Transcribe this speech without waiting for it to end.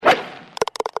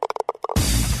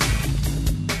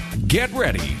Get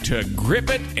ready to grip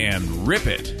it and rip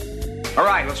it. All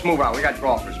right, let's move on. We got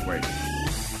golfers waiting.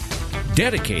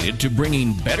 Dedicated to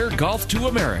bringing better golf to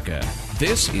America,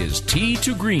 this is Tee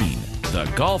to Green, the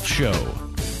golf show.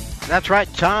 That's right,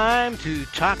 time to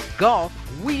talk golf.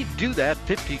 We do that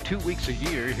 52 weeks a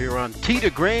year here on Tee to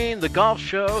Green, the golf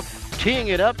show, teeing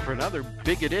it up for another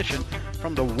big edition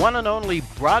from the one and only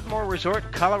Broadmoor Resort,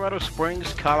 Colorado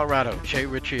Springs, Colorado. Jay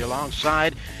Ritchie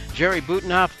alongside Jerry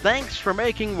Butenhoff. Thanks for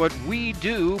making what we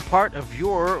do part of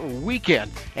your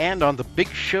weekend. And on the big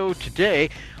show today,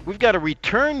 we've got a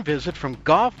return visit from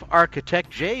golf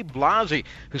architect Jay Blasi,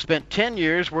 who spent 10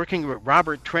 years working with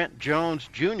Robert Trent Jones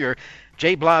Jr.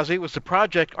 Jay Blasi was the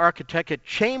project architect at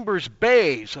Chambers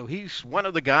Bay, so he's one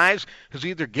of the guys who's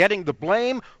either getting the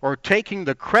blame or taking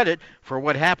the credit for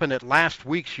what happened at last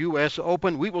week's U.S.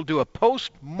 Open. We will do a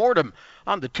post-mortem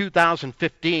on the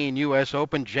 2015 U.S.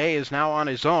 Open. Jay is now on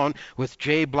his own with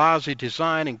Jay Blasi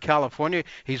Design in California.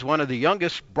 He's one of the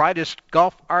youngest, brightest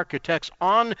golf architects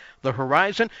on the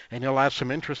horizon, and he'll have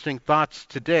some interesting thoughts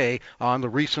today on the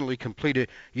recently completed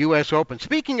U.S. Open.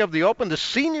 Speaking of the Open, the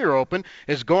Senior Open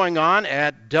is going on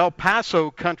at Del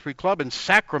Paso Country Club in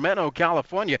Sacramento,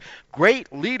 California. Great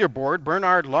leaderboard.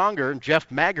 Bernard Longer and Jeff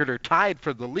Maggard are tied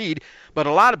for the lead, but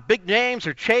a lot of big names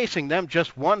are chasing them,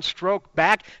 just one stroke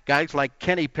back. Guys like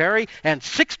Kenny Perry and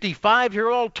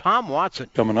 65-year-old Tom Watson.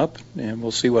 Coming up, and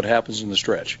we'll see what happens in the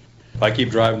stretch. If I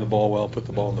keep driving the ball well, put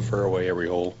the ball in the fairway every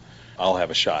hole, I'll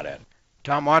have a shot at it.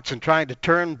 Tom Watson trying to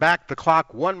turn back the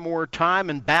clock one more time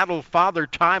and battle Father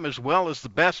Time as well as the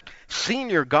best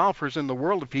senior golfers in the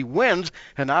world. If he wins,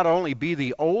 he'll not only be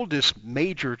the oldest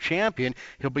major champion,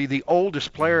 he'll be the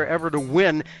oldest player ever to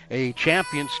win a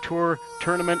Champions Tour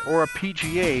tournament or a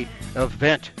PGA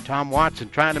event. Tom Watson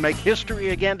trying to make history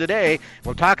again today.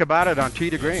 We'll talk about it on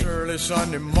Tee to Green. It's early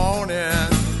Sunday morning,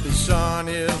 the sun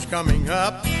is coming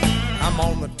up. I'm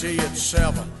on the tee at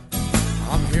 7.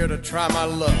 I'm here to try my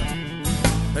luck.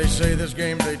 They say this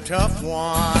game's a tough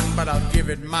one, but I'll give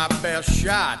it my best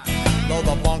shot. Though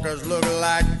the bunkers look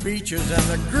like beaches and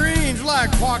the greens like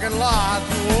parking lots.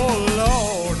 Oh,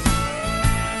 Lord,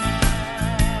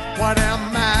 what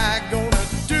am I gonna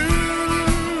do?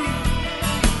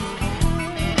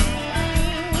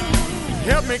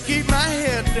 Help me keep my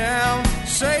head down,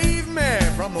 save me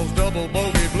from those double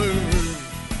bogey blues.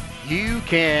 You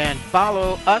can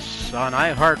follow us on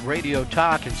iHeartRadio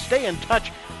Talk and stay in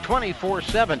touch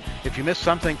 24/7. If you missed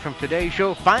something from today's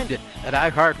show, find it at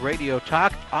iHeartRadio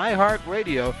Talk,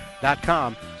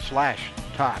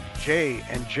 iHeartRadio.com/talk. Jay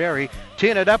and Jerry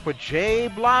teeing it up with Jay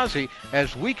Blasi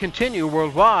as we continue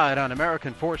worldwide on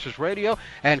American Forces Radio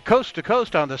and coast to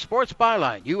coast on the Sports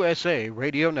Byline USA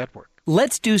Radio Network.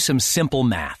 Let's do some simple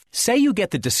math. Say you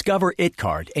get the Discover It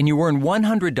card and you earn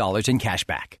 $100 in cash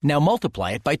back. Now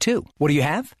multiply it by 2. What do you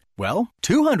have? Well,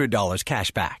 $200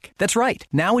 cash back. That's right.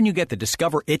 Now when you get the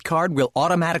Discover It card, we'll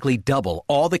automatically double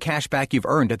all the cash back you've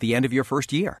earned at the end of your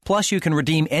first year. Plus, you can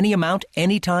redeem any amount,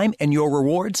 anytime, and your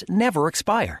rewards never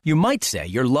expire. You might say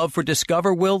your love for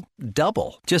Discover will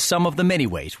double. Just some of the many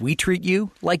ways we treat you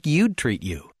like you'd treat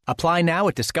you. Apply now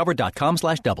at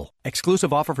discover.com/double.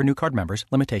 Exclusive offer for new card members.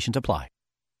 Limitations apply.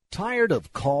 Tired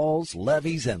of calls,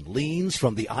 levies, and liens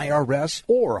from the IRS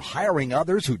or hiring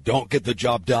others who don't get the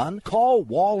job done? Call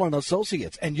Wall &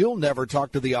 Associates and you'll never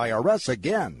talk to the IRS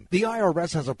again. The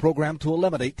IRS has a program to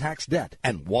eliminate tax debt,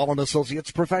 and Wall &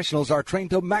 Associates professionals are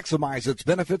trained to maximize its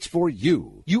benefits for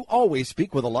you. You always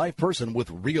speak with a live person with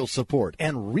real support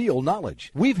and real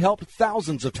knowledge. We've helped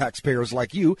thousands of taxpayers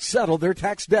like you settle their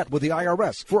tax debt with the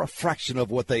IRS for a fraction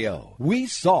of what they owe. We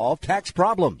solve tax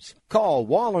problems. Call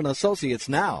Wall & Associates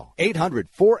now,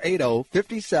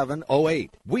 800-480-5708.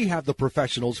 We have the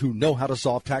professionals who know how to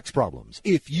solve tax problems.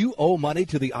 If you owe money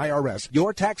to the IRS,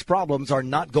 your tax problems are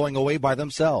not going away by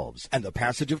themselves, and the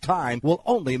passage of time will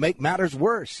only make matters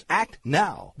worse. Act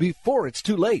now, before it's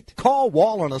too late. Call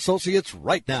Wall & Associates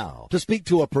right now to speak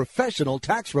to a professional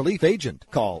tax relief agent.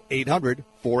 Call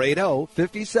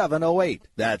 800-480-5708.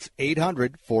 That's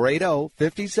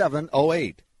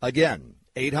 800-480-5708. Again,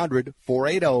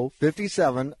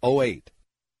 800-480-5708.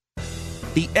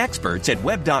 The experts at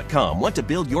Web.com want to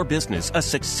build your business a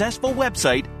successful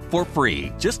website for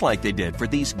free, just like they did for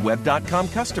these Web.com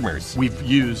customers. We've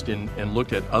used and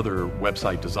looked at other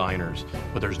website designers,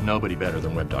 but there's nobody better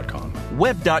than Web.com.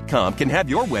 Web.com can have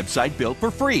your website built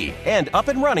for free and up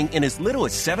and running in as little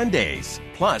as 7 days.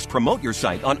 Plus, promote your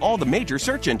site on all the major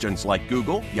search engines like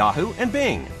Google, Yahoo, and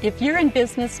Bing. If you're in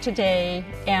business today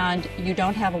and you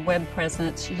don't have a web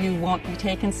presence, you won't be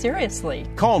taken seriously.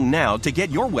 Call now to get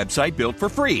your website built for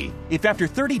free. If after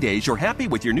 30 days you're happy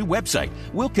with your new website,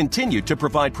 we'll continue to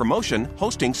provide promotion,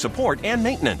 hosting, support, and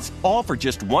maintenance, all for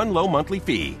just one low monthly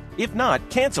fee. If not,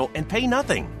 cancel and pay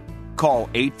nothing. Call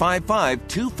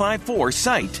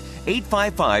 855-254-SITE,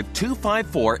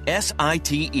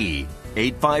 855-254-SITE,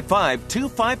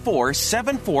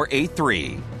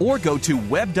 855-254-7483, or go to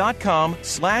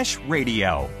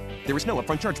web.com/radio. There is no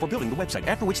upfront charge for building the website,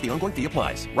 after which the ongoing fee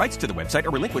applies. Rights to the website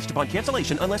are relinquished upon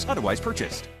cancellation unless otherwise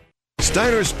purchased.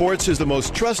 Steiner Sports is the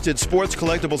most trusted sports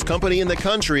collectibles company in the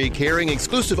country, carrying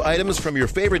exclusive items from your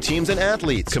favorite teams and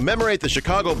athletes. Commemorate the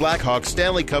Chicago Blackhawks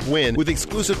Stanley Cup win with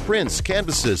exclusive prints,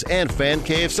 canvases, and fan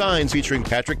cave signs featuring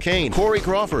Patrick Kane, Corey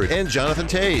Crawford, and Jonathan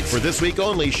Toews. For this week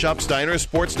only, shop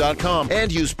SteinerSports.com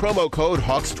and use promo code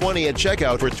HAWKS20 at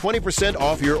checkout for 20%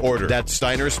 off your order. That's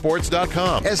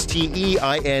SteinerSports.com,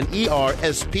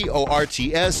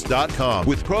 SteinerSports.com,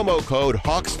 with promo code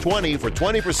HAWKS20 for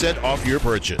 20% off your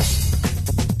purchase.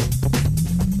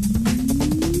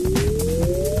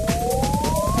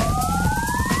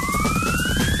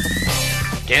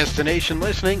 Destination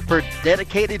listening for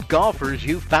dedicated golfers.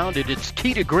 You found it. It's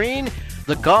Tee to Green,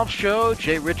 the golf show.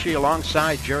 Jay Ritchie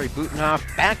alongside Jerry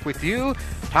Butenhoff, back with you,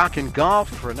 talking golf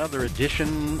for another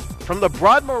edition from the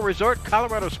Broadmoor Resort,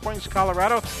 Colorado Springs,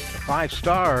 Colorado. The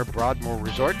 5-star Broadmoor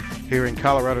Resort here in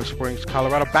Colorado Springs,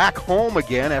 Colorado. Back home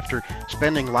again after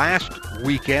spending last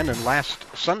weekend and last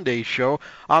Sunday's show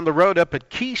on the road up at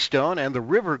Keystone, and the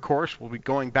River Course will be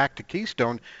going back to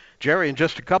Keystone, Jerry, in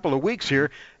just a couple of weeks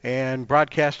here, and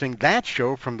broadcasting that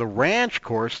show from the Ranch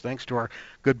Course, thanks to our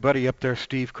good buddy up there,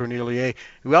 Steve Cornelier.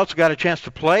 We also got a chance to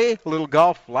play a little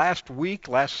golf last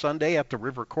Sunday at the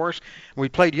River Course. We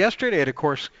played yesterday at a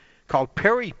course called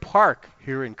Perry Park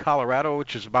here in Colorado,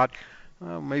 which is about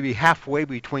maybe halfway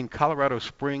between Colorado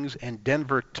Springs and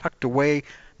Denver, tucked away,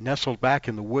 nestled back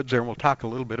in the woods there, and we'll talk a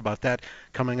little bit about that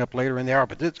coming up later in the hour.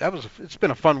 But it's been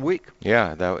a fun week.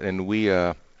 Yeah, and we...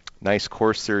 Nice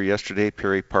course there yesterday,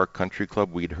 Perry Park Country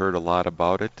Club. We'd heard a lot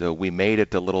about it. We made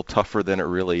it a little tougher than it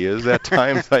really is at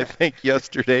times, I think,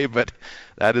 yesterday, but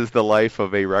that is the life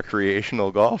of a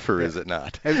recreational golfer, is it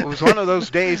not? It was one of those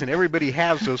days, and everybody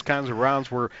has those kinds of rounds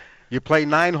where you play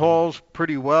 9 holes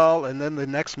pretty well, and then the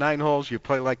next 9 holes you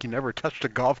play like you never touched a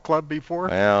golf club before.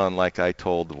 Well, and like I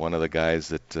told one of the guys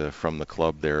that from the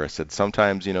club there, I said,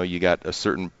 sometimes, you got a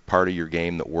certain part of your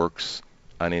game that works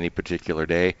on any particular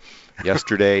day.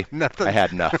 Yesterday, I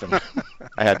had nothing.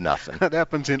 That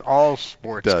happens in all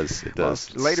sports. It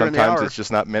does. Well, later Sometimes in the hour, it's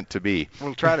just not meant to be.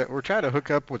 We'll try to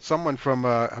hook up with someone from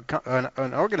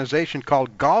an organization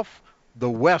called Golf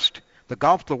the West, the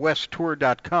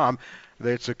GolfTheWestTour.com.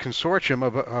 It's a consortium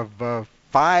of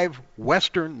 5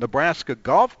 western Nebraska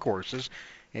golf courses,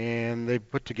 and they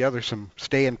put together some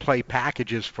stay-and-play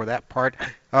packages for that part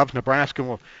of Nebraska.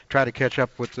 We'll try to catch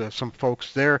up with some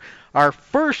folks there. Our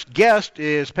first guest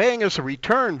is paying us a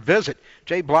return visit.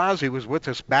 Jay Blasi was with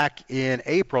us back in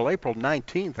April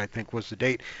 19th, I think was the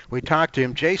date we talked to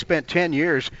him. Jay spent 10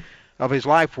 years of his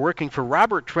life working for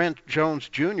Robert Trent Jones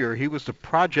Jr. He was the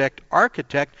project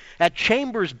architect at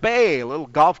Chambers Bay, a little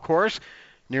golf course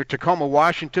near Tacoma,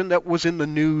 Washington, that was in the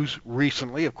news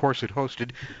recently. Of course, it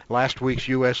hosted last week's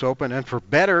U.S. Open, and for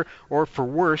better or for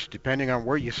worse, depending on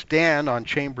where you stand on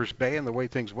Chambers Bay and the way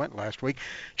things went last week,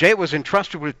 Jay was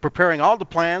entrusted with preparing all the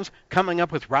plans, coming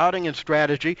up with routing and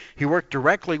strategy. He worked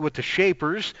directly with the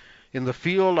shapers in the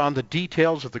field on the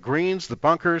details of the greens, the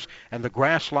bunkers, and the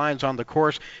grass lines on the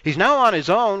course. He's now on his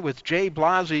own with Jay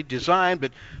Blasi Design,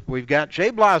 but we've got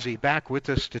Jay Blasi back with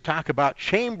us to talk about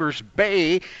Chambers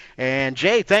Bay. And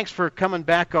Jay, thanks for coming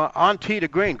back on Tee to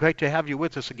Green. Great to have you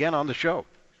with us again on the show.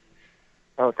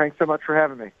 Oh, thanks so much for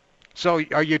having me. So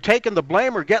are you taking the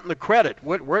blame or getting the credit?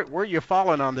 Where are you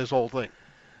falling on this whole thing?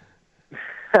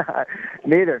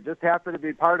 Neither. Just happy to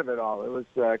be part of it all. It was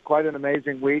quite an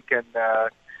amazing week, and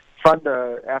fun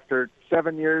to, after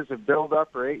 7 years of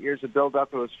build-up or 8 years of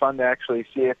build-up, it was fun to actually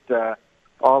see it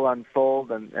all unfold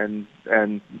and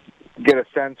get a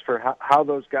sense for how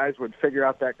those guys would figure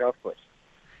out that golf course.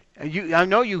 I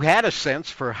know you had a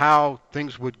sense for how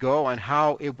things would go and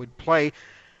how it would play.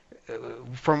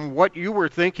 From what you were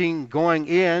thinking going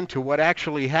in to what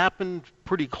actually happened,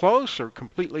 pretty close or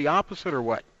completely opposite, or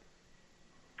what?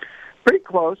 Pretty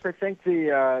close. I think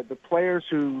the players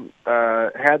who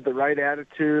had the right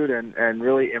attitude and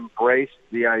really embraced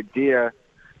the idea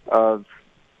of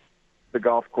the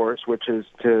golf course, which is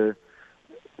to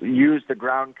use the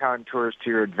ground contours to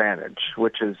your advantage,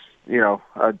 which is,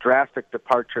 a drastic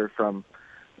departure from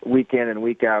week in and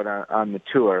week out on the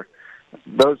tour.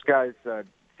 Those guys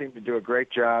seemed to do a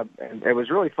great job, and it was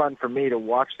really fun for me to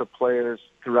watch the players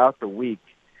throughout the week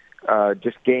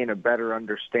just gain a better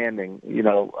understanding.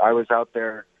 I was out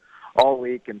there all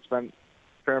week and spent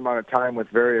fair amount of time with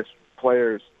various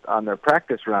players on their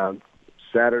practice rounds,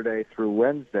 Saturday through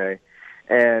Wednesday,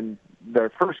 and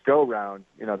their first go-round,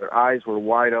 their eyes were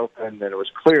wide open, and it was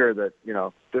clear that,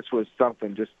 this was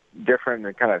something just different,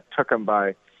 and it kind of took them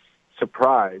by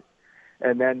surprise.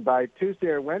 And then by Tuesday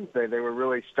or Wednesday, they were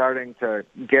really starting to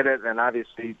get it, and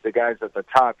obviously the guys at the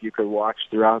top you could watch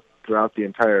throughout the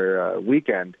entire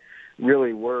weekend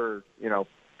really were,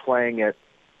 playing it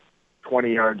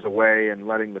 20 yards away and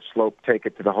letting the slope take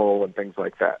it to the hole and things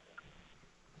like that.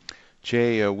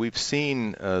 Jay, we've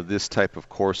seen this type of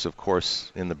course,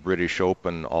 in the British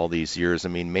Open all these years. I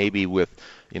mean, maybe with,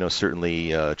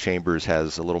 certainly Chambers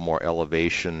has a little more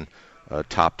elevation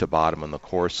top to bottom on the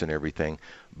course and everything,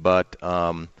 but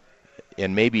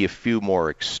and maybe a few more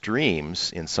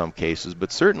extremes in some cases,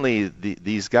 but certainly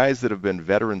these guys that have been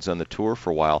veterans on the tour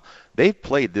for a while, they've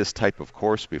played this type of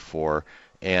course before,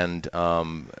 and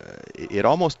it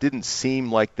almost didn't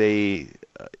seem like they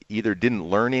either didn't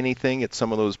learn anything at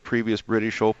some of those previous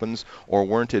British Opens or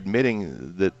weren't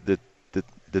admitting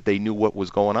that they knew what was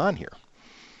going on here.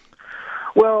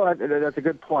 Well, that's a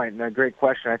good point and a great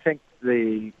question. I think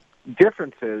the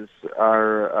differences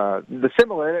are the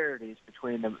similarities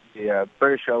between the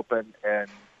British Open and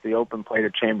the Open played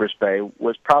at Chambers Bay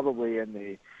was probably in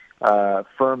the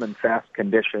firm and fast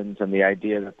conditions and the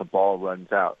idea that the ball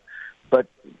runs out. But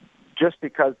just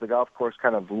because the golf course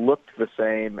kind of looked the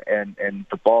same and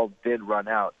the ball did run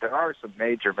out, there are some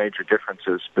major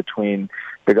differences between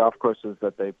the golf courses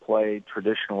that they play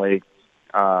traditionally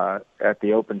at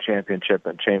the Open Championship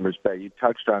at Chambers Bay. You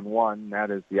touched on one,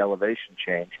 that is the elevation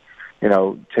change.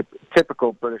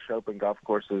 Typical British Open golf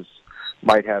courses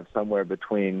might have somewhere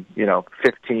between,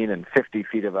 15 and 50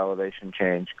 feet of elevation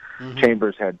change. Mm-hmm.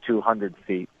 Chambers had 200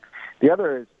 feet. The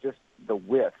other is just the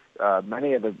width.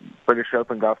 Many of the British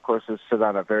Open golf courses sit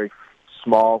on a very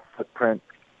small footprint,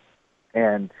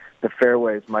 and the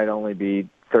fairways might only be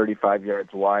 35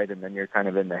 yards wide, and then you're kind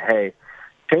of in the hay.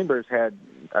 Chambers had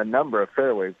a number of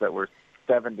fairways that were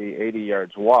 70, 80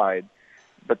 yards wide,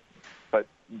 but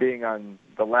being on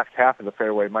the left half of the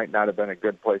fairway might not have been a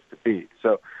good place to be.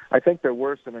 So I think there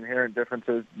were some inherent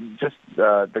differences, just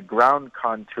the ground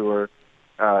contour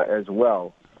as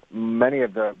well. Many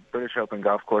of the British Open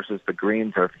golf courses, the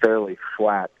greens are fairly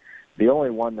flat. The only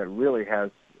one that really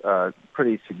has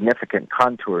pretty significant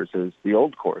contours is the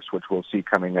Old Course, which we'll see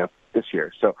coming up this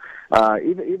year. So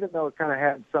even though it kind of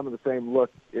had some of the same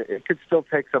look, it could still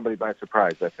take somebody by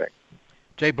surprise, I think.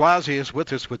 Jay Blasi is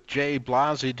with us with Jay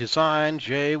Blasi Design.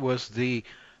 Jay was the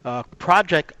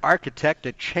project architect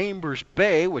at Chambers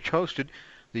Bay, which hosted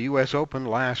the U.S. Open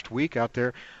last week out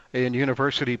there in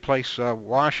University Place,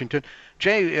 Washington.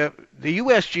 Jay, the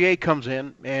USGA comes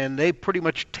in and they pretty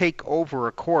much take over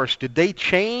a course. Did they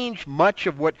change much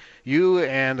of what you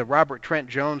and the Robert Trent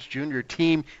Jones Jr.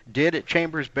 team did at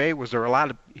Chambers Bay? Was there a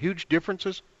lot of huge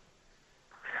differences?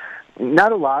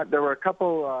 Not a lot. There were a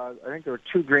couple, I think there were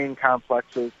two green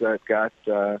complexes that got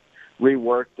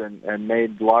reworked and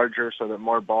made larger so that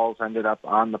more balls ended up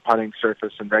on the putting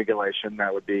surface in regulation.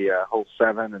 That would be hole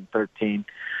 7 and 13.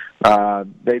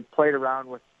 They played around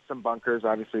with some bunkers.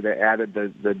 Obviously, they added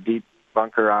the deep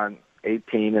bunker on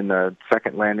 18 in the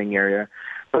second landing area.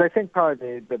 But I think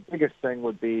probably the biggest thing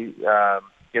would be,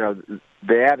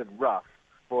 they added rough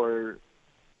for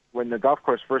when the golf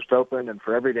course first opened and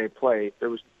for everyday play. There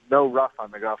was no rough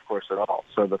on the golf course at all.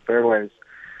 So the fairways,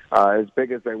 as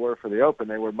big as they were for the Open,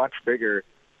 they were much bigger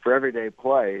for everyday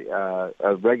play.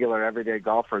 A regular everyday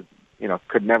golfer,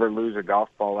 could never lose a golf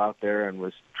ball out there and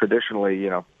was traditionally,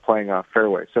 playing off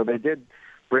fairway. So they did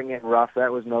bring in rough.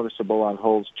 That was noticeable on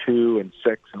holes 2 and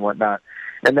 6 and whatnot.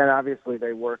 And then obviously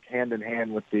they work hand in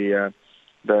hand with the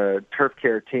turf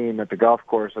care team at the golf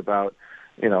course about,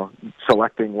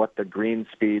 selecting what the green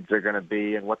speeds are going to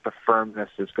be and what the firmness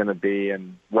is going to be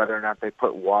and whether or not they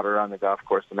put water on the golf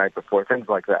course the night before, things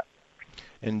like that.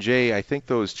 And Jay, I think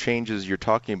those changes you're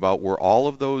talking about, were all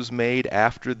of those made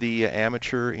after the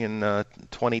amateur in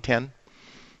 2010?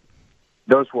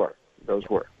 Those were.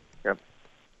 Yep.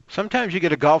 Sometimes you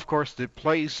get a golf course that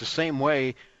plays the same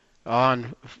way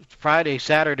on Friday,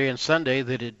 Saturday, and Sunday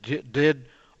that it did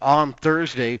on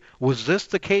Thursday. Was this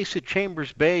the case at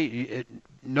Chambers Bay?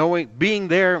 Being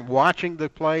there, watching the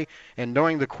play, and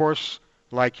knowing the course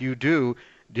like you do,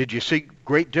 did you see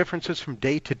great differences from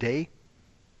day to day?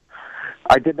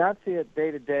 I did not see it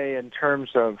day to day in terms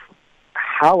of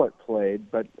how it played,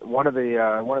 but one of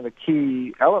the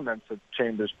key elements of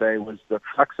Chambers Bay was the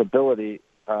flexibility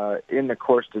in the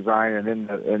course design and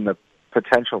in the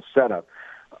potential setup.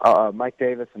 Mike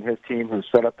Davis and his team, who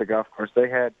set up the golf course, they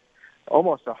had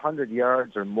almost 100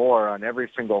 yards or more on every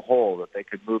single hole that they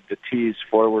could move the tees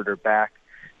forward or back.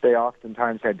 They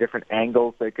oftentimes had different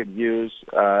angles they could use,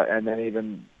 and then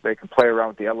even they could play around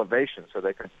with the elevation, so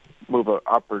they could move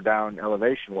up or down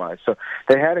elevation-wise. So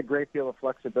they had a great deal of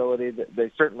flexibility.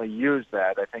 They certainly used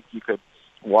that. I think you could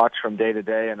watch from day to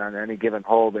day, and on any given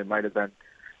hole, there might have been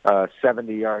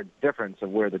 70-yard difference of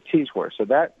where the tees were. So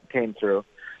that came through.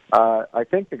 I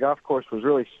think the golf course was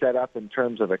really set up in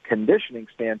terms of a conditioning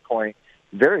standpoint,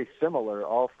 very similar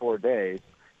all 4 days,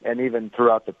 and even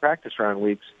throughout the practice round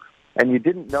weeks. And you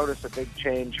didn't notice a big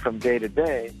change from day to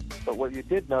day, but what you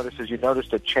did notice is you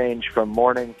noticed a change from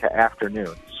morning to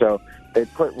afternoon. So they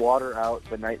put water out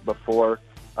the night before,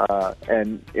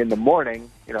 and in the morning,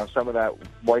 some of that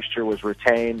moisture was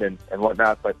retained and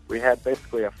whatnot, but we had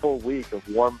basically a full week of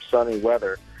warm, sunny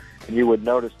weather, and you would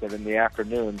notice that in the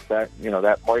afternoons that,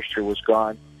 that moisture was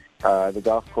gone. The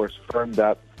golf course firmed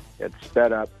up, it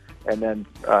sped up, and then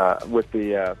with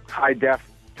the high-def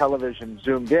television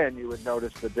zoomed in, you would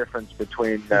notice the difference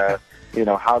between,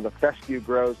 how the fescue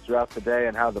grows throughout the day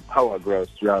and how the POA grows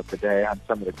throughout the day on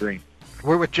some of the greens.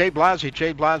 We're with Jay Blasi,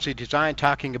 Jay Blasi Design,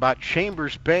 talking about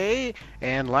Chambers Bay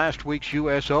and last week's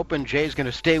U.S. Open. Jay's going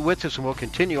to stay with us, and we'll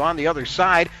continue on the other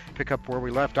side, pick up where we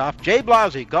left off. Jay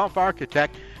Blasi, golf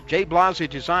architect, Jay Blasi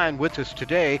Design with us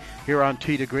today here on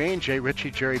Tee to Green. Jay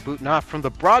Ritchie, Jerry Butenoff from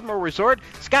the Broadmoor Resort,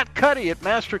 Scott Cuddy at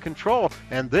Master Control,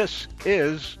 and this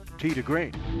is Tee to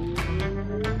Green.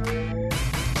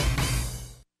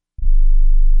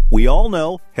 We all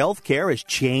know healthcare has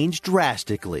changed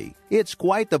drastically. It's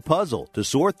quite the puzzle to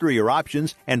sort through your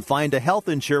options and find a health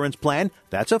insurance plan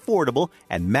that's affordable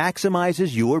and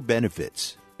maximizes your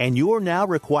benefits. And you're now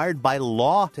required by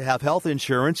law to have health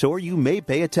insurance, or you may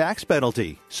pay a tax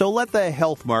penalty. So let the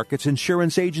Health Markets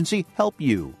Insurance Agency help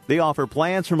you. They offer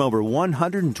plans from over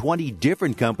 120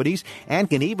 different companies and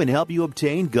can even help you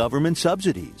obtain government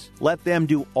subsidies. Let them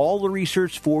do all the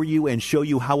research for you and show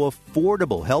you how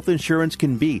affordable health insurance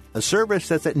can be, a service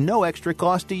that's at no extra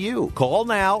cost to you. Call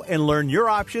now and learn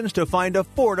your options to find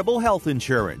affordable health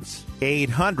insurance.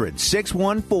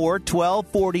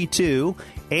 800-614-1242.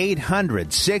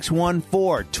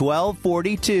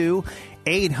 800-614-1242.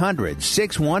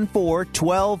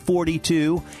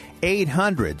 800-614-1242.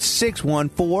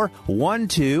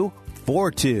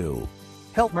 800-614-1242.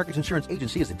 Health Markets Insurance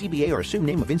Agency is a DBA or assumed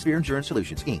name of Inspire Insurance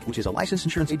Solutions, Inc., which is a licensed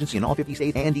insurance agency in all 50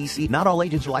 states and D.C. Not all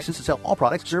agents are licensed to sell all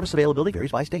products. Service availability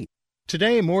varies by state.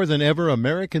 Today, more than ever,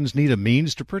 Americans need a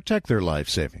means to protect their life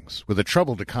savings. With a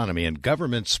troubled economy and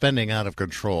government spending out of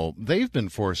control, they've been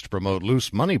forced to promote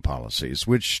loose money policies,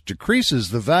 which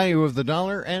decreases the value of the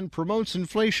dollar and promotes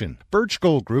inflation. Birch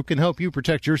Gold Group can help you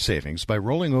protect your savings by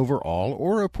rolling over all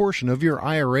or a portion of your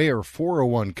IRA or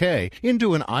 401k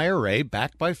into an IRA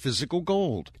backed by physical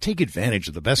gold. Take advantage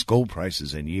of the best gold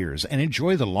prices in years and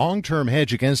enjoy the long-term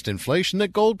hedge against inflation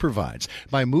that gold provides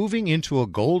by moving into a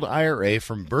gold IRA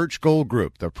from Birch Gold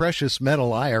Group, the precious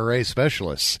metal IRA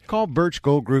specialists. Call Birch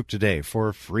Gold Group today for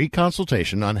a free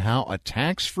consultation on how a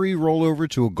tax-free rollover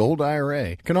to a gold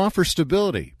IRA can offer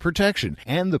stability, protection,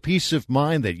 and the peace of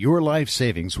mind that your life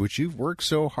savings, which you've worked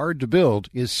so hard to build,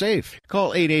 is safe.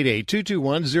 Call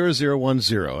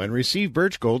 888-221-0010 and receive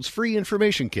Birch Gold's free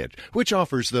information kit, which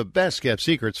offers the best-kept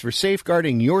secrets for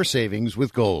safeguarding your savings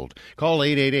with gold. Call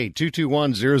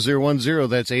 888-221-0010.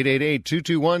 That's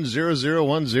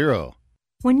 888-221-0010.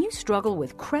 When you struggle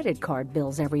with credit card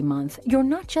bills every month, you're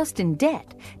not just in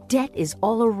debt. Debt is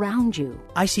all around you.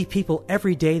 I see people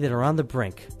every day that are on the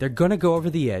brink. They're going to go over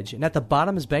the edge, and at the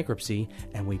bottom is bankruptcy,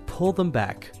 and we pull them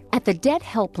back. At the Debt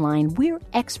Helpline, we're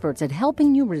experts at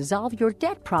helping you resolve your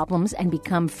debt problems and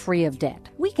become free of debt.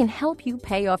 We can help you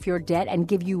pay off your debt and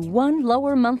give you one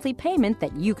lower monthly payment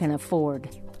that you can afford.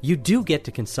 You do get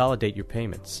to consolidate your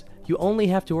payments. You only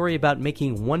have to worry about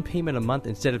making one payment a month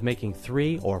instead of making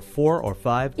 3 or 4 or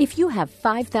 5. If you have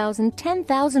 $5,000,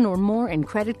 $10,000 or more in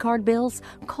credit card bills,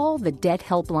 call the Debt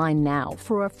Helpline now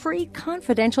for a free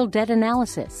confidential debt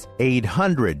analysis.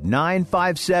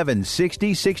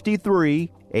 800-957-6063.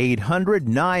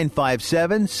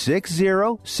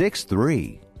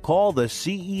 800-957-6063. Call the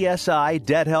CESI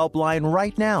Debt Helpline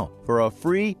right now for a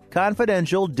free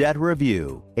confidential debt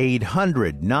review.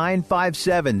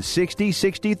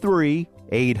 800-957-6063.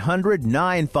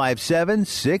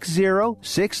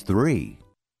 800-957-6063.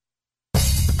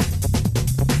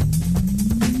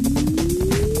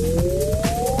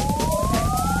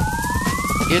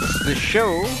 It's the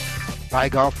show by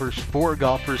golfers for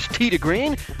golfers, Tee to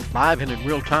Green, live and in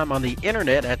real time on the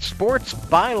internet at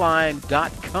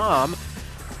sportsbyline.com.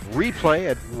 Replay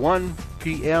at 1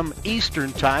 p.m.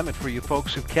 Eastern Time. And for you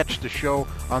folks who catch the show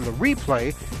on the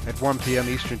replay at 1 p.m.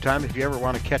 Eastern Time, if you ever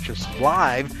want to catch us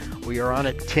live, we are on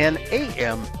at 10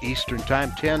 a.m. Eastern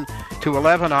Time, 10 to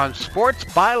 11 on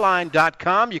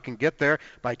sportsbyline.com. You can get there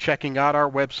by checking out our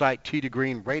website,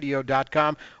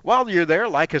 t2greenradio.com. While you're there,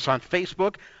 like us on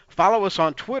Facebook. Follow us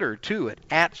on Twitter, too,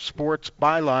 at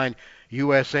SportsByline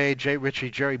USA. Jay Ritchie,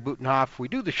 Jerry Butenhoff. We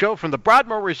do the show from the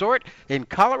Broadmoor Resort in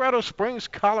Colorado Springs,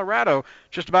 Colorado.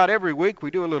 Just about every week we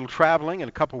do a little traveling. In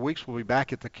a couple of weeks we'll be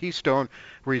back at the Keystone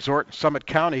Resort in Summit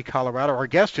County, Colorado. Our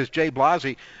guest is Jay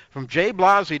Blasi from Jay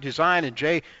Blasi Design, and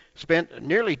Jay spent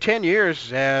nearly 10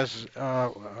 years as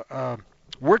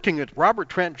working at Robert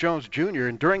Trent Jones Jr.,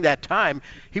 and during that time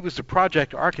he was the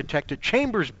project architect at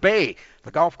Chambers Bay,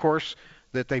 the golf course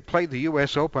that they played the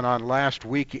U.S. Open on last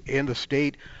week in the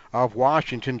state of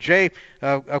Washington. Jay,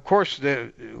 of course,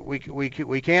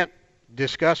 we can't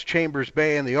discuss Chambers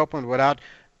Bay and the Open without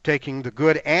taking the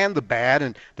good and the bad,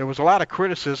 and there was a lot of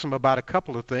criticism about a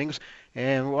couple of things,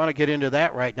 and we want to get into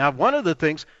that right now. One of the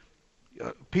things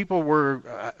people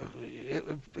were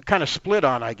kind of split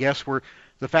on, I guess, were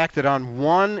the fact that on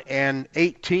 1 and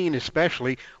 18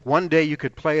 especially, one day you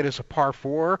could play it as a par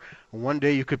 4, and one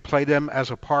day you could play them as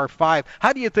a par 5.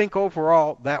 How do you think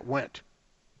overall that went?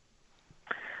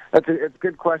 It's a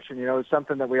good question. You know, it's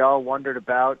something that we all wondered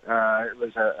about. It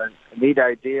was a neat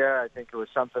idea. I think it was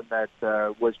something that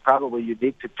was probably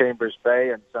unique to Chambers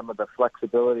Bay and some of the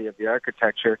flexibility of the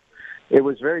architecture. It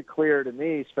was very clear to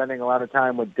me, spending a lot of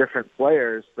time with different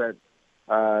players, that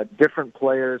different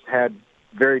players had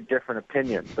very different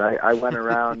opinions. I went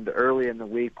around early in the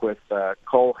week with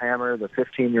Cole Hammer, the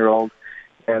 15-year-old,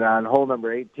 and on hole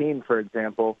number 18, for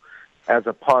example, as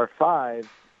a par 5,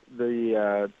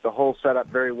 the hole set up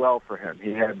very well for him.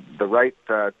 He had the right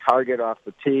target off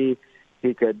the tee.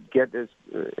 He could get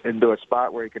into a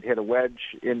spot where he could hit a wedge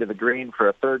into the green for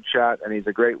a third shot, and he's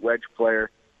a great wedge player.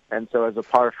 And so as a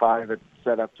par 5, it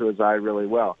set up to his eye really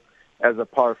well. As a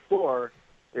par 4,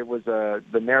 it was the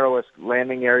narrowest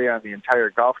landing area on the entire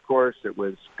golf course. It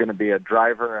was going to be a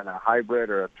driver and a hybrid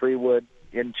or a 3-wood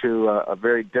into a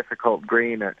very difficult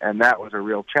green, and that was a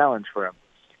real challenge for him.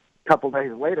 A couple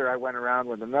days later, I went around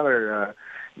with another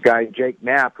guy, Jake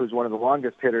Knapp, who's one of the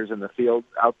longest hitters in the field,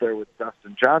 out there with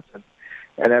Dustin Johnson.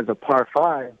 And as a par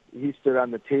 5, he stood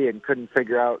on the tee and couldn't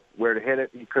figure out where to hit it.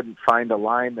 He couldn't find a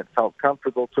line that felt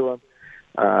comfortable to him,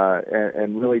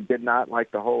 and really did not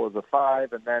like the hole as a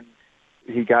 5. And then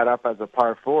he got up as a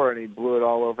par 4, and he blew it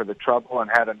all over the trouble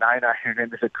and had a 9-iron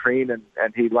into the green,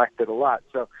 and he liked it a lot.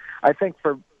 So I think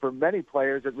for many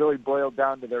players, it really boiled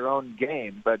down to their own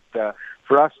game. But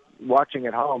for us watching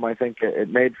at home, I think it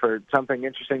made for something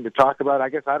interesting to talk about. I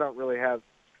guess I don't really have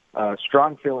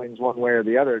strong feelings one way or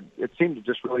the other. It seemed to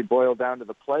just really boil down to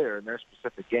the player and their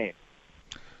specific game.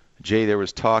 Jay, there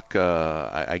was talk,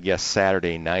 I guess,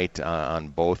 Saturday night on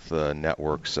both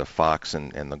networks, Fox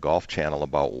and the Golf Channel,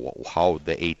 about how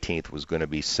the 18th was going to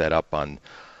be set up on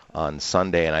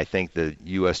Sunday, and I think the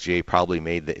USGA probably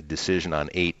made the decision on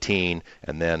 18,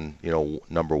 and then,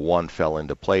 number 1 fell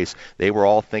into place. They were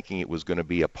all thinking it was going to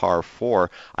be a par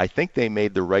 4. I think they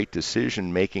made the right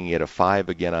decision making it a 5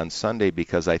 again on Sunday,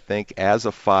 because I think as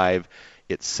a 5,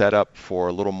 it set up for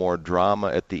a little more drama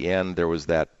at the end. There was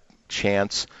that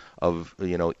chance of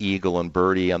eagle and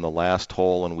birdie on the last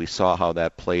hole, and we saw how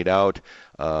that played out.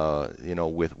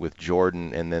 With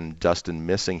Jordan and then Dustin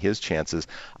missing his chances.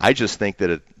 I just think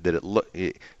that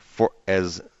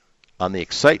as on the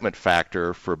excitement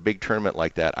factor for a big tournament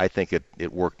like that, I think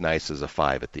it worked nice as a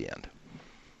 5 at the end.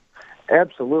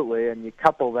 Absolutely, and you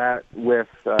couple that with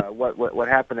what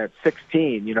happened at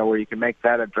 16, where you can make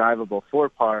that a drivable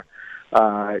 4-par.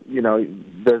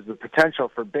 There's the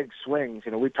potential for big swings.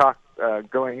 We talked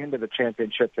going into the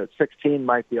championship that 16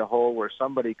 might be a hole where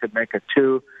somebody could make a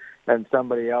 2 and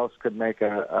somebody else could make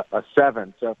a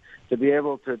 7. So to be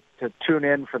able to tune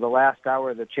in for the last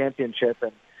hour of the championship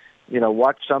and,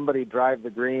 watch somebody drive the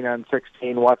green on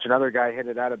 16, watch another guy hit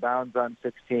it out of bounds on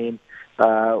 16,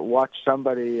 watch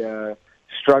somebody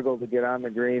struggle to get on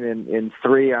the green in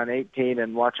 3 on 18,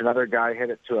 and watch another guy hit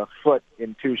it to a foot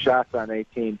in 2 shots on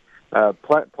 18.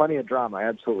 Plenty of drama.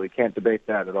 Absolutely. Can't debate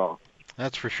that at all.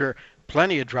 That's for sure.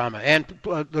 Plenty of drama. And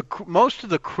most of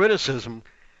the criticism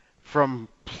from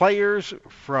players,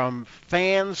 from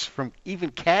fans, from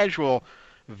even casual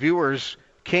viewers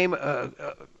came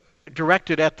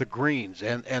directed at the greens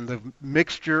and the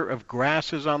mixture of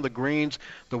grasses on the greens,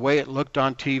 the way it looked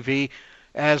on TV.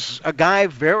 As a guy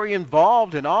very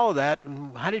involved in all of that,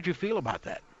 how did you feel about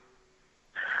that?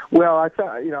 Well, I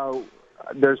thought,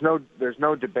 there's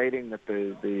no debating that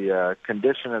the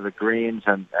condition of the greens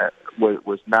and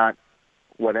was not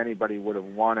what anybody would have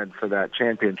wanted for that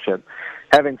championship.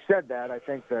 Having said that, I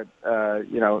think that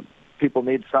people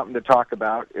need something to talk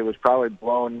about. It was probably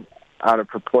blown out of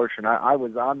proportion. I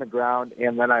was on the ground,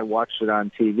 and then I watched it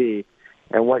on TV.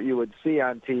 And what you would see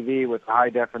on TV with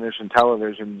high-definition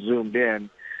television zoomed in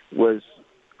was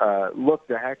looked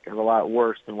a heck of a lot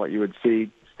worse than what you would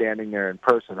see standing there in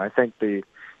person. I think the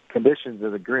conditions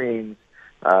of the greens,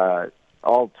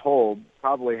 all told,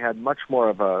 probably had much more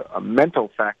of a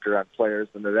mental factor on players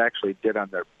than it actually did on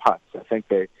their putts. I think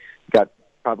they got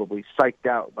probably psyched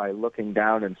out by looking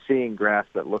down and seeing grass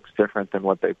that looks different than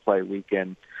what they play week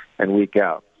in and week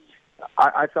out.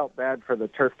 I felt bad for the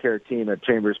turf care team at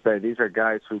Chambers Bay. These are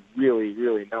guys who really,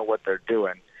 really know what they're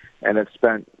doing and have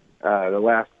spent the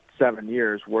last 7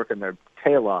 years working their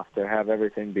tail off to have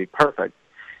everything be perfect.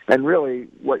 And really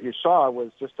what you saw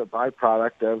was just a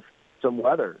byproduct of some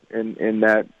weather in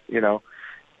that,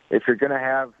 if you're going to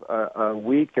have a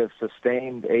week of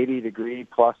sustained 80-degree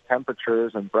plus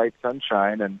temperatures and bright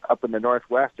sunshine, and up in the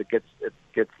Northwest it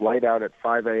gets light out at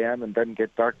 5 a.m. and doesn't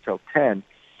get dark till 10,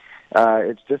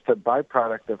 it's just a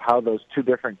byproduct of how those two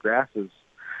different grasses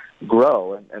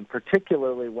grow, and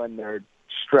particularly when they're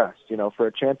stressed. For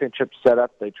a championship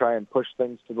setup, they try and push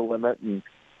things to the limit and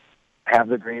have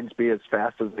the greens be as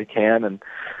fast as they can, and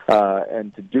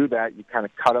to do that, you kind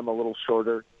of cut them a little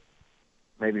shorter,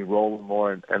 maybe roll them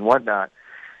more and whatnot.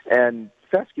 And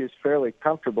fescue is fairly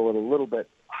comfortable at a little bit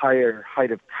higher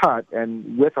height of cut,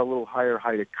 and with a little higher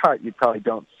height of cut, you probably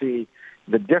don't see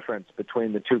the difference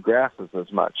between the two grasses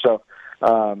as much. So,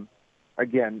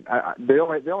 again, the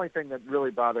only thing that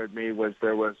really bothered me was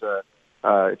there was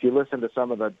if you listen to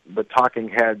some of the talking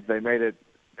heads, they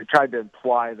tried to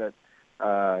imply that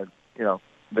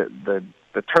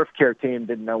the turf care team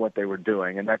didn't know what they were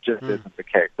doing, and that just isn't the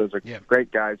case. Those are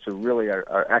great guys who really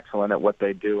are excellent at what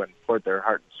they do and put their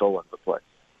heart and soul into play.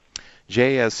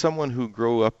 Jay, as someone who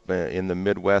grew up in the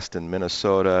Midwest in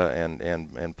Minnesota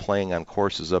and playing on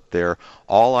courses up there,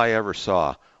 all I ever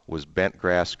saw was bent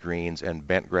grass greens and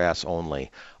bent grass only.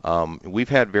 We've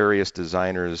had various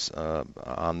designers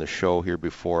on the show here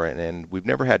before, and we've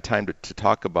never had time to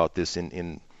talk about this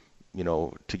to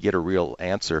get a real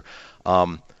answer.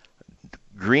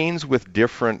 Greens with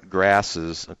different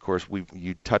grasses, of course,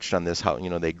 you touched on this, how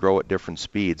they grow at different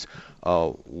speeds.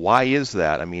 Why is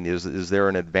that? I mean, is there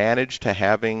an advantage to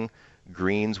having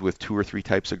greens with 2 or 3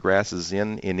 types of grasses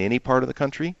in any part of the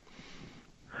country?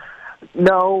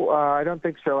 No, I don't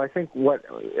think so. I think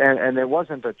and it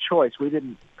wasn't a choice. We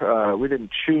didn't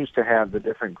choose to have the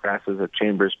different grasses at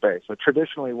Chambers Bay. So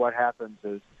traditionally, what happens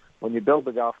is when you build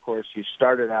the golf course, you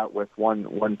start it out with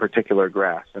one particular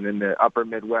grass, and in the upper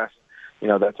Midwest,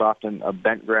 that's often a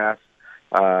bent grass.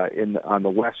 On the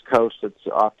West Coast, it's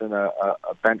often a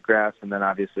bent grass, and then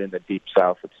obviously in the Deep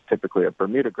South, it's typically a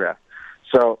Bermuda grass.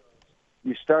 So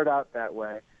you start out that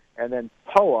way, and then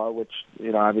POA, which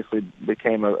obviously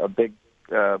became a big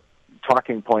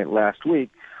talking point last week,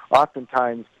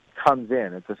 oftentimes comes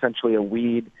in. It's essentially a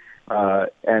weed,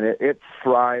 and it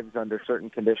thrives under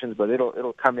certain conditions, but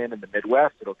it'll come in the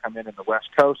Midwest, it'll come in the West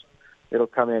Coast, it'll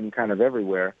come in kind of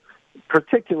everywhere,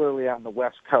 particularly on the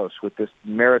West Coast with this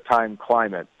maritime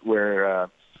climate where,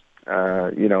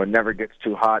 it never gets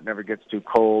too hot, never gets too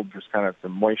cold, there's kind of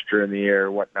some moisture in the air,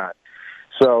 whatnot.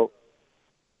 So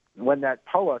when that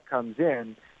POA comes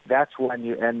in, that's when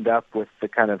you end up with the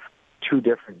kind of 2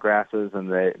 different grasses,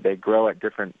 and they grow at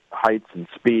different heights and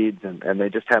speeds, and they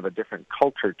just have a different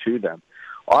culture to them.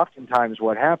 Oftentimes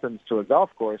what happens to a golf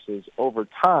course is over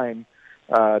time,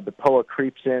 the POA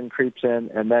creeps in,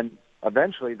 and then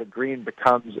eventually the green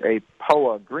becomes a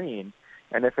POA green,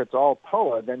 and if it's all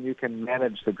POA, then you can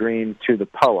manage the green to the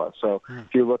POA. So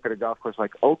if you look at a golf course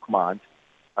like Oakmont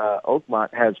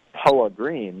has POA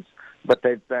greens, but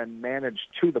they've been managed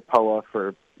to the POA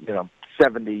for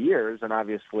 70 years, and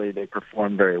obviously they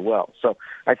perform very well. So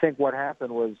I think what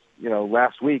happened was,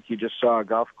 last week you just saw a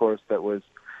golf course that was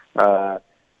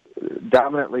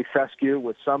dominantly fescue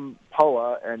with some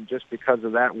POA, and just because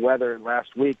of that weather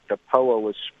last week, the POA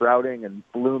was sprouting and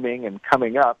blooming and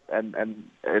coming up, and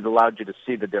it allowed you to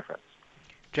see the difference.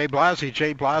 Jay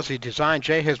Blasi Design.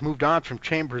 Jay has moved on from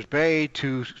Chambers Bay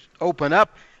to open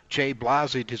up Jay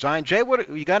Blasi Design. Jay, what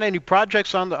you got? Any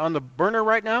projects on the burner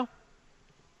right now?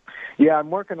 Yeah,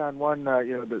 I'm working on one.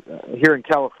 Here in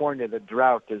California, the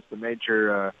drought is the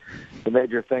major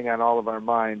thing on all of our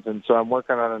minds, and so I'm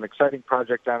working on an exciting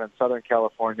project down in Southern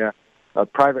California, a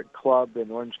private club in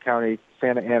Orange County,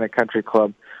 Santa Ana Country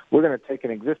Club. We're going to take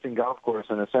an existing golf course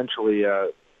and essentially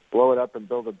blow it up and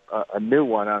build a new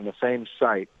one on the same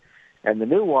site. And the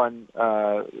new one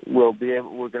we're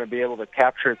going to be able to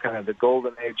capture kind of the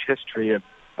golden age history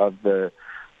the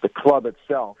club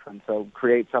itself, and so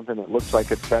create something that looks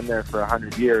like it's been there for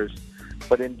 100 years.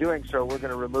 But in doing so, we're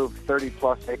going to remove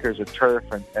 30-plus acres of turf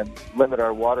and limit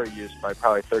our water use by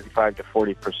probably 35 to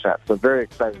 40%. So very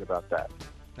excited about that.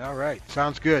 All right.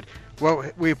 Sounds good. Well,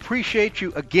 we appreciate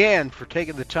you again for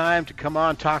taking the time to come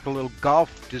on, talk a little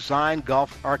golf design,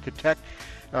 golf architect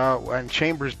on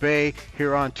Chambers Bay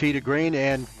here on Tee to Green,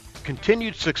 and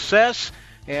continued success,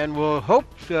 and we'll hope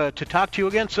to talk to you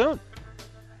again soon.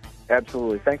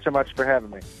 Absolutely. Thanks so much for having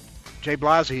me. Jay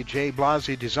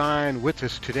Blasi Design with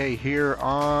us today here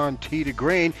on Tee to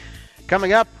Green.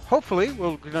 Coming up, hopefully,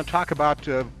 we're going to talk about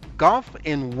golf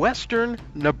in western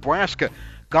Nebraska.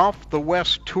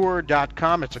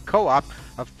 GolfTheWestTour.com. It's a co-op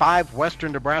of 5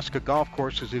 western Nebraska golf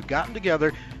courses who've gotten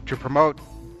together to promote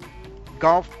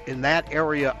golf in that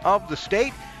area of the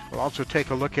state. We'll also take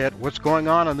a look at what's going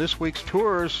on this week's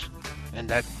tours and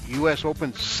that U.S.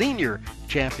 Open Senior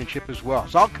Championship as well.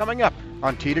 It's all coming up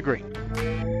on Tee to Green.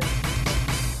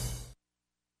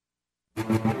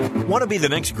 Want to be the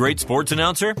next great sports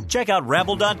announcer? Check out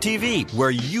Rabble.tv, where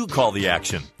you call the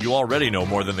action. You already know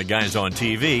more than the guys on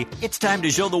TV. It's time to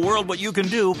show the world what you can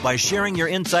do by sharing your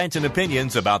insights and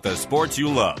opinions about the sports you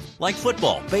love, like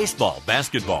football, baseball,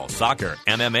 basketball, soccer,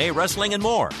 MMA, wrestling, and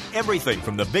more. Everything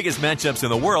from the biggest matchups in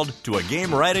the world to a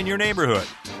game right in your neighborhood.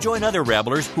 Join other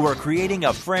Rabblers who are creating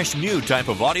a fresh new type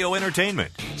of audio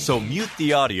entertainment. So mute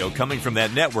the audio coming from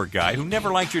that network guy who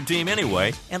never liked your team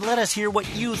anyway, and let us hear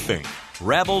what you think.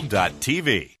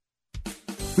 Rabble.tv.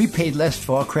 We paid less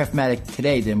for our Craftmatic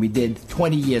today than we did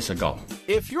 20 years ago.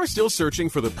 If you're still searching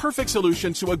for the perfect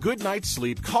solution to a good night's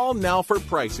sleep, call now for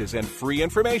prices and free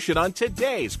information on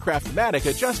today's Craftmatic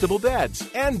adjustable beds.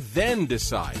 And then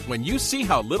decide when you see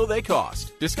how little they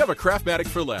cost. Discover Craftmatic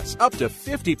for less, up to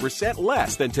 50%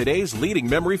 less than today's leading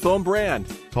memory foam brand.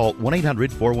 Call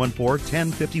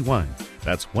 1-800-414-1051.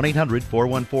 That's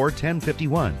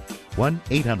 1-800-414-1051.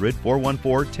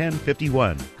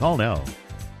 1-800-414-1051. Call now.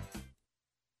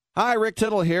 Hi, Rick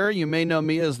Tittle here. You may know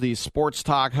me as the Sports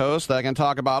Talk host that can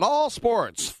talk about all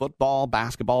sports: football,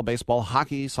 basketball, baseball,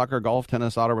 hockey, soccer, golf,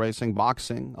 tennis, auto racing,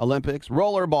 boxing, Olympics,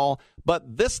 rollerball.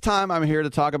 But this time I'm here to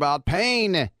talk about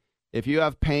pain. If you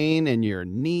have pain in your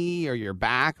knee or your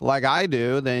back like I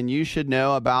do, then you should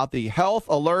know about the Health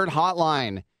Alert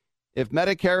Hotline. If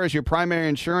Medicare is your primary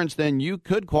insurance, then you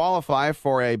could qualify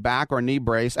for a back or knee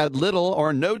brace at little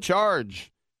or no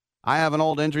charge. I have an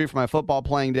old injury from my football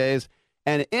playing days,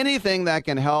 and anything that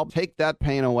can help take that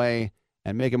pain away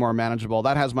and make it more manageable,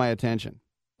 that has my attention.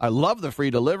 I love the free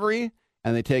delivery,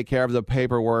 and they take care of the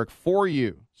paperwork for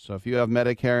you. So if you have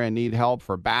Medicare and need help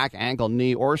for back, ankle,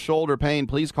 knee, or shoulder pain,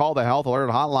 please call the Health Alert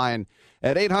Hotline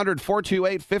at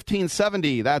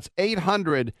 800-428-1570. That's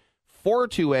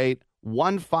 800-428-1570.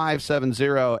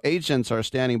 1570. Agents are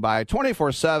standing by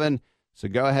 24/7, so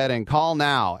go ahead and call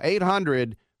now.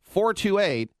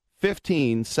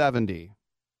 800-428-1570.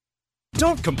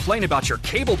 Don't complain about your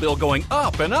cable bill going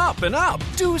up and up and up.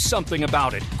 Do something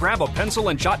about it. Grab a pencil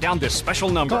and jot down this special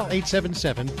number. Call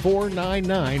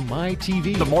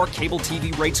 877-499-MY-TV. The more cable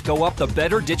TV rates go up, the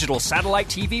better digital satellite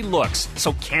TV looks.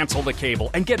 So cancel the cable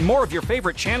and get more of your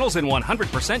favorite channels in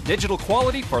 100% digital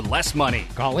quality for less money.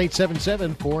 Call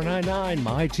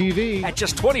 877-499-MY-TV. At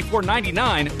just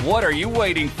 $24.99, what are you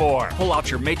waiting for? Pull out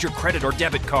your major credit or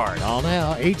debit card. Call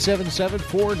now,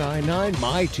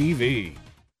 877-499-MY-TV.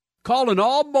 Calling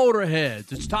all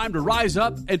motorheads. It's time to rise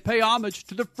up and pay homage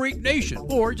to the Freak Nation.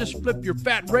 Or just flip your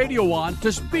fat radio on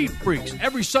to Speed Freaks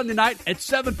every Sunday night at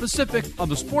 7 Pacific on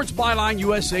the Sports Byline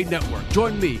USA Network.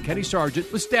 Join me, Kenny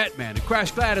Sargent, with Statman and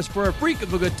Crash Gladys for a freak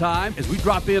of a good time as we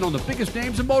drop in on the biggest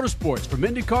names in motorsports, from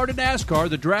IndyCar to NASCAR,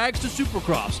 the drags to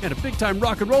Supercross, and a big-time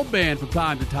rock and roll band from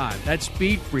time to time. That's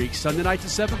Speed Freaks, Sunday nights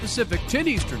at 7 Pacific, 10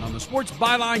 Eastern on the Sports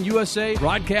Byline USA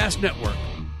Broadcast Network.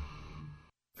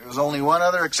 There's only one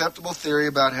other acceptable theory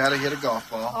about how to hit a golf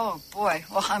ball. Oh, boy.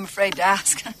 Well, I'm afraid to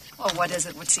ask. Well, what is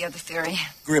it? What's the other theory?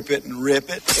 Grip it and rip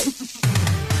it.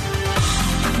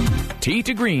 Tee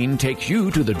to Green takes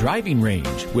you to the driving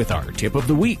range with our tip of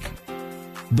the week.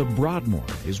 The Broadmoor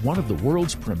is one of the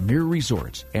world's premier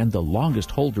resorts and the longest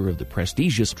holder of the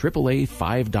prestigious AAA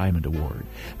 5 Diamond Award.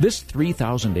 This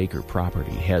 3,000-acre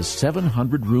property has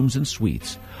 700 rooms and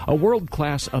suites, a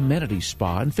world-class amenity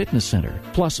spa and fitness center,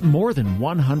 plus more than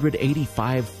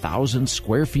 185,000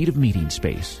 square feet of meeting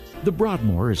space. The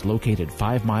Broadmoor is located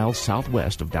 5 miles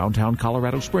southwest of downtown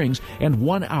Colorado Springs and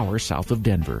 1 hour south of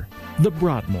Denver. The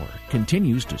Broadmoor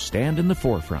continues to stand in the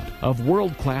forefront of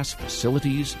world-class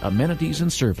facilities, amenities,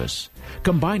 and service,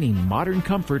 combining modern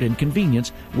comfort and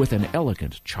convenience with an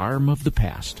elegant charm of the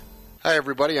past. Hi,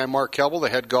 everybody. I'm Mark Kelble, the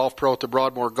head golf pro at the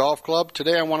Broadmoor Golf Club.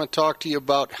 Today I want to talk to you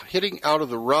about hitting out of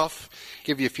the rough,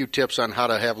 give you a few tips on how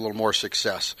to have a little more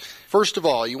success. First of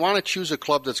all, you want to choose a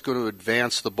club that's going to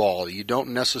advance the ball. You don't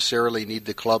necessarily need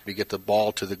the club to get the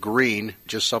ball to the green,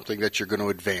 just something that you're going to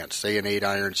advance, say an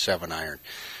 8-iron, 7-iron.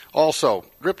 Also,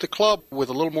 grip the club with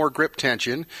a little more grip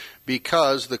tension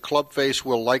because the club face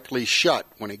will likely shut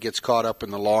when it gets caught up in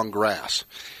the long grass.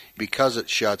 Because it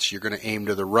shuts, you're going to aim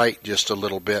to the right just a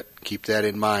little bit. Keep that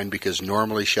in mind because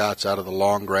normally shots out of the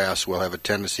long grass will have a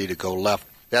tendency to go left.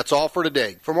 That's all for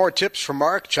today. For more tips from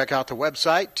Mark, check out the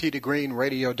website,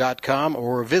 tdegreenradio.com,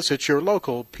 or visit your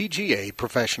local PGA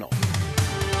professional.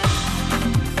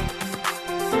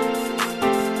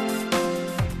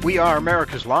 We are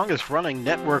America's longest-running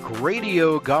network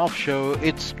radio golf show.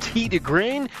 It's Tee to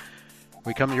Green.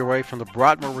 We come your way from the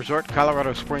Broadmoor Resort,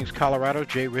 Colorado Springs, Colorado.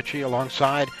 Jay Ritchie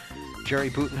alongside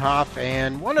Jerry Butenhoff.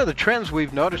 And one of the trends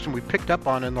we've noticed and we picked up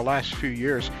on in the last few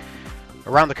years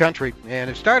around the country, and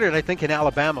it started, I think, in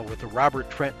Alabama with the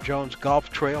Robert Trent Jones Golf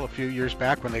Trail a few years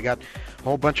back when they got a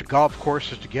whole bunch of golf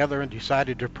courses together and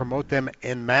decided to promote them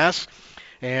en masse.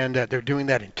 And they're doing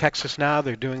that in Texas now.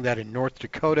 They're doing that in North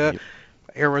Dakota,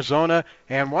 Arizona,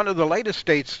 and one of the latest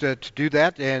states to do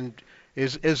that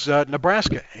is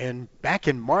Nebraska. And back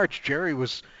in March, Jerry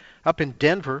was up in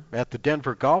Denver at the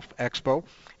Denver Golf Expo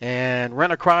and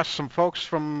ran across some folks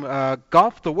from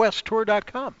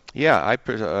GolfTheWestTour.com. Yeah, I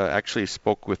actually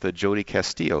spoke with Jody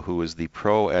Castillo, who is the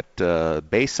pro at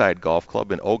Bayside Golf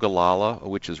Club in Ogallala,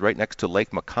 which is right next to Lake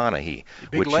McConaughey,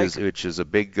 which is a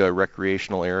big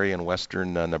recreational area in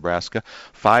western Nebraska.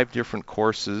 5 different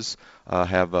courses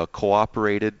have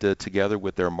cooperated together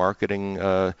with their marketing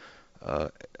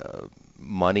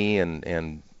money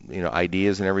and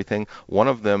ideas and everything. One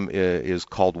of them is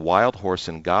called Wild Horse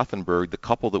in Gothenburg. The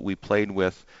couple that we played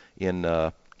with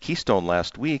in Keystone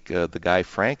last week, the guy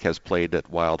Frank has played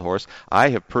at Wild Horse. I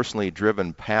have personally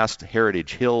driven past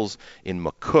Heritage Hills in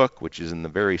McCook, which is in the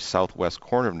very southwest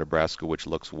corner of Nebraska, which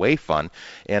looks way fun.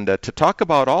 And to talk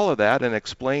about all of that and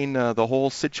explain the whole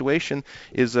situation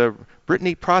is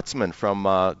Brittany Protzman from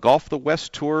Golf the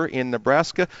West Tour in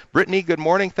Nebraska. Brittany, good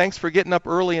morning. Thanks for getting up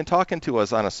early and talking to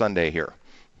us on a Sunday here.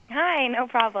 Hi, no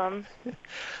problem.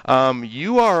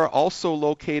 You are also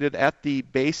located at the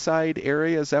Bayside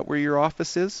area. Is that where your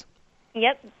office is?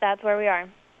 Yep, that's where we are.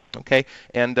 Okay,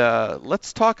 and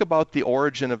let's talk about the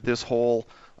origin of this whole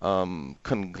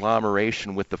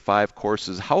conglomeration with the 5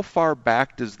 courses. How far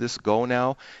back does this go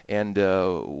now, and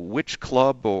which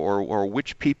club or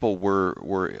which people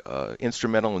were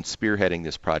instrumental in spearheading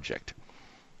this project?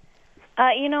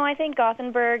 I think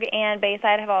Gothenburg and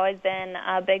Bayside have always been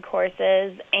big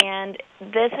courses, and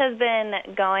this has been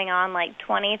going on like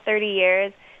 20, 30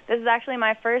 years. This is actually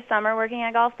my first summer working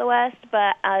at Golf the West,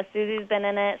 but Susie's been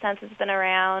in it since it's been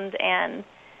around, and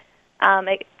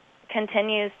it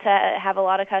continues to have a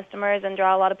lot of customers and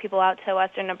draw a lot of people out to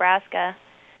western Nebraska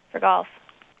for golf.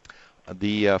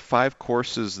 The 5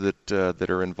 courses that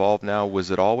are involved now,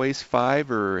 was it always 5,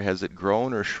 or has it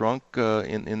grown or shrunk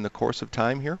in the course of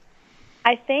time here?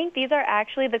 I think these are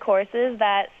actually the courses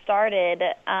that started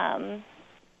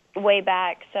way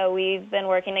back. So we've been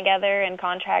working together and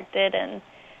contracted, and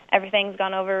everything's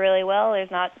gone over really well. There's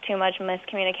not too much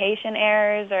miscommunication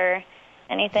errors or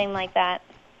anything like that.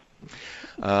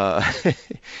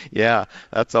 Yeah,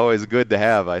 that's always good to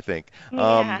have, I think.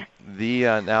 Yeah.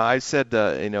 Now I said,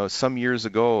 some years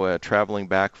ago, traveling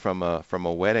back from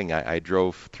a wedding, I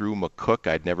drove through McCook.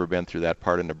 I'd never been through that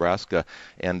part of Nebraska,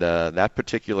 and that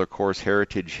particular course,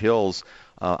 Heritage Hills.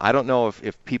 I don't know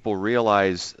if people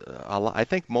realize. I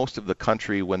think most of the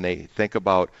country, when they think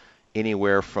about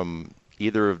anywhere from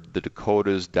either of the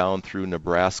Dakotas down through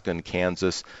Nebraska and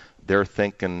Kansas, they're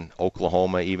thinking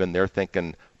Oklahoma. Even they're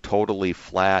thinking totally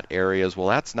flat areas. Well,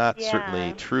 that's not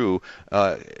certainly true.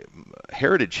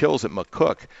 Heritage Hills at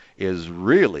McCook is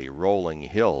really rolling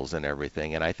hills and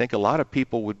everything, and I think a lot of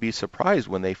people would be surprised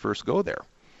when they first go there.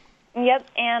 Yep,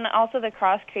 and also the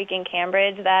Cross Creek in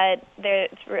Cambridge, there's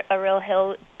a real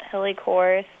hilly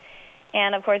course.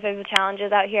 And, of course, there's the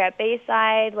challenges out here at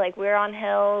Bayside, like we're on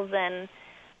hills, and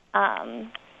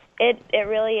it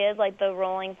really is like the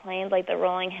rolling plains, like the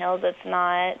rolling hills. It's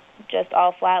not just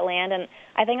all flat land. And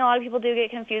I think a lot of people do get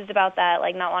confused about that,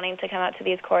 like not wanting to come out to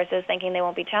these courses thinking they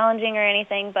won't be challenging or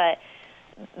anything. But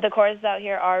the courses out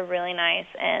here are really nice,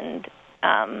 and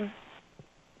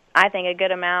I think a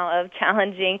good amount of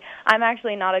challenging. I'm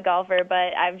actually not a golfer,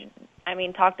 but I've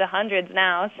talked to hundreds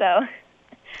now, so.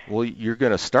 Well, you're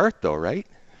going to start, though, right?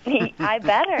 I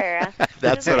better.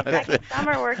 That's this is what my second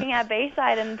summer working at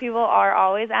Bayside, and people are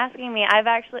always asking me. I've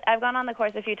gone on the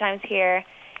course a few times here,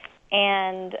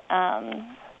 And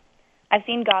I've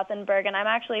seen Gothenburg, and I'm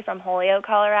actually from Holyoke,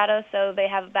 Colorado, so they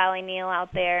have Valley Neal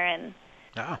out there, and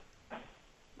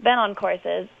been on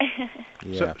courses.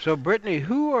 Yeah. So Brittany,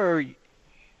 who are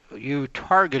you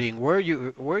targeting? Where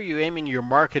are you aiming your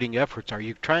marketing efforts? Are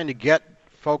you trying to get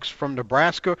folks from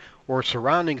Nebraska or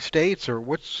surrounding states, or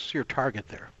what's your target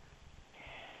there?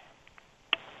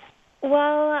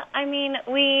 Well, I mean,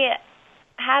 we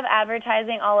have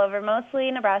advertising all over, mostly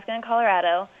Nebraska and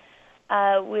Colorado.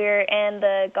 We're in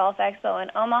the Golf Expo in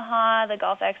Omaha, the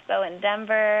Golf Expo in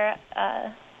Denver,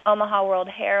 Omaha World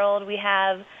Herald. We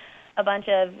have a bunch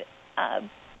of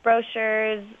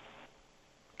brochures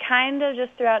kind of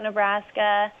just throughout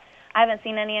Nebraska. I haven't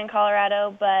seen any in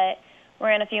Colorado, but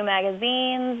we're in a few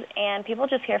magazines, and people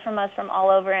just hear from us from all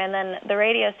over. And then the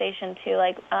radio station, too.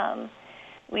 Like,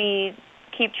 we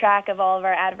keep track of all of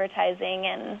our advertising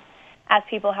and ask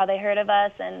people how they heard of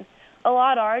us. And a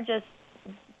lot are just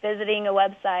visiting a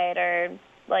website or,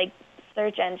 like,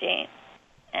 search engine,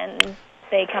 and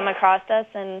they come across us,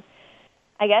 and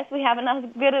I guess we have enough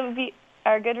good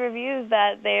reviews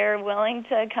that they're willing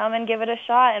to come and give it a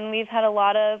shot. And we've had a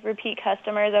lot of repeat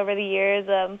customers over the years.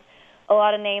 A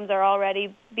lot of names are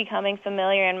already becoming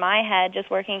familiar in my head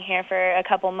just working here for a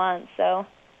couple months. So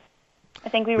I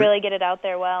think we really get it out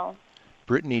there well.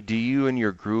 Brittany, do you and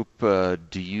your group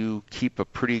do you keep a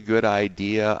pretty good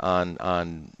idea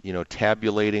on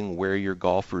tabulating where your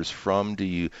golfer's from? Do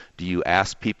you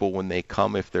ask people when they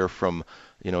come if they're from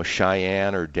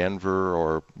Cheyenne or Denver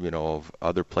or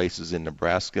other places in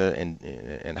Nebraska,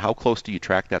 and how close do you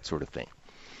track that sort of thing?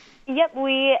 Yep,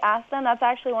 we ask them. That's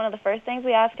actually one of the first things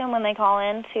we ask them when they call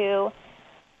in to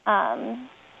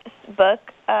book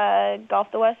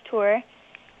Golf the West tour,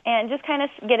 and just kind of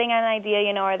getting an idea,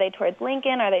 are they towards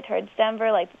Lincoln, are they towards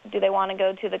Denver, like do they want to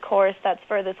go to the course that's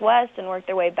furthest west and work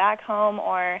their way back home,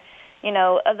 or,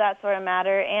 of that sort of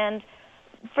matter. And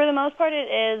for the most part, it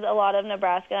is a lot of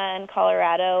Nebraska and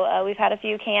Colorado. We've had a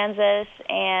few Kansas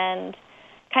and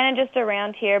kind of just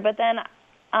around here. But then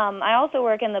I also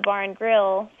work in the bar and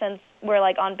grill since we're,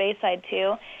 like, on Bayside,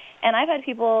 too. And I've had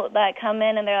people that come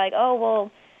in and they're like, oh, well,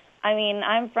 I mean,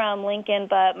 I'm from Lincoln,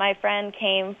 but my friend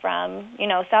came from,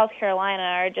 South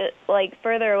Carolina, or just, like,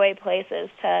 further away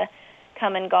places to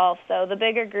come and golf. So the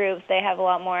bigger groups, they have a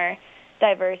lot more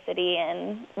diversity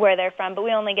in where they're from. But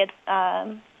we only get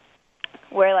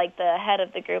where, like, the head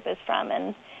of the group is from,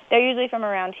 and they're usually from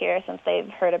around here since they've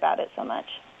heard about it so much.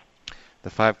 The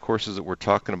 5 courses that we're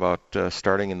talking about,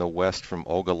 starting in the west from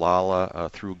Ogallala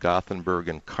through Gothenburg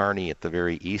and Kearney at the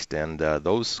very east end,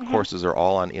 those courses are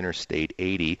all on Interstate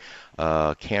 80.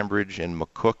 Cambridge and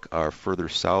McCook are further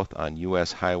south on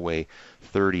U.S. Highway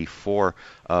 34.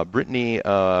 Brittany,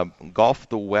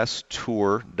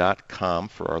 golfthewesttour.com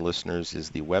for our listeners is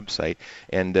the website,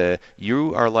 and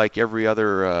you are like every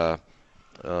other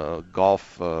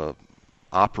golf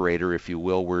operator, if you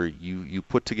will, where you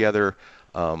put together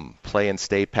play and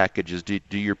stay packages.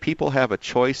 Do your people have a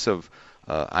choice of,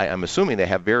 I'm assuming they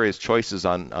have various choices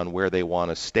on where they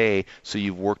want to stay, so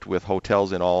you've worked with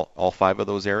hotels in all 5 of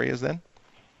those areas then?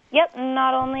 Yep,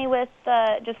 not only with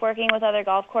just working with other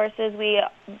golf courses, we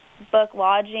book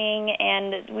lodging,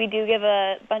 and we do give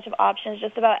a bunch of options.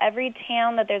 Just about every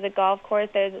town that there's a golf course,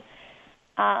 there's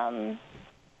 1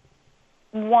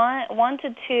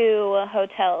 to 2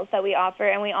 hotels that we offer,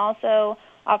 and we also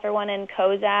offer one in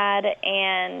Cozad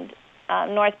and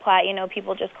North Platte,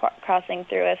 people just crossing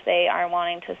through if they aren't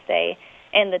wanting to stay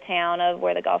in the town of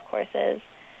where the golf course is.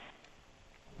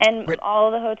 And all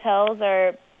of the hotels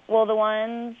are, well, the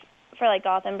ones for like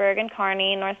Gothenburg and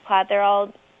Kearney, North Platte, they're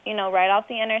all, right off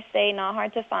the interstate, not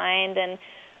hard to find. And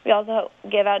we also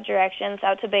give out directions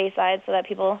out to Bayside so that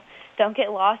people don't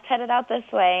get lost headed out this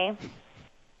way.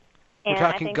 And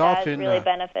I think that really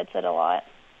benefits it a lot.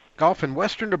 Golf in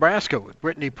western Nebraska with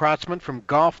Brittany Protzman from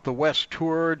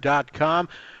golfthewesttour.com.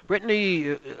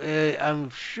 Brittany, I'm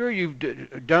sure you've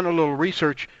done a little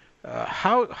research.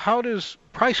 How does,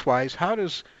 price-wise, how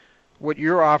does what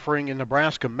you're offering in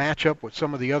Nebraska match up with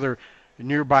some of the other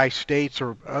nearby states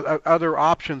or other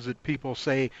options that people,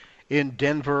 say, in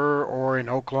Denver or in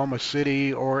Oklahoma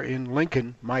City or in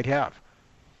Lincoln might have?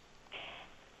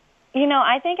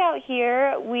 I think out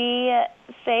here we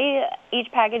say each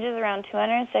package is around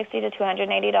 $260 to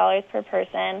 $280 per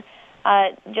person.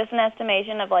 Just an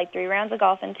estimation of like 3 rounds of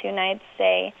golf and 2 nights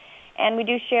stay. And we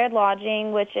do shared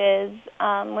lodging, which is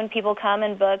when people come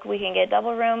and book, we can get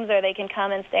double rooms, or they can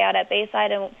come and stay out at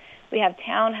Bayside. And we have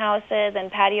townhouses and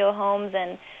patio homes.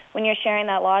 And when you're sharing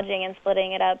that lodging and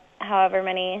splitting it up however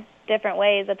many different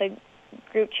ways that the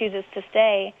group chooses to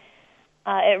stay,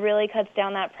 it really cuts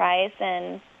down that price.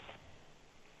 And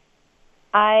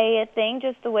I think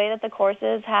just the way that the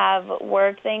courses have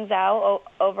worked things out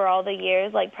over all the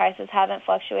years, like prices haven't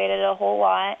fluctuated a whole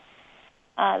lot.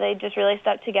 They just really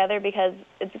stuck together because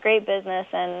it's a great business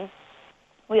and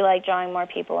we like drawing more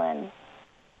people in.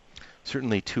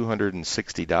 Certainly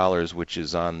 $260, which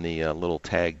is on the little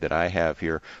tag that I have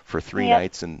here for 3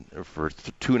 nights and for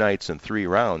 2 nights and 3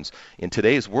 rounds. In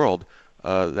today's world,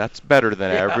 that's better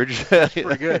than average. That's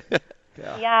pretty good.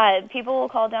 Yeah, people will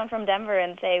call down from Denver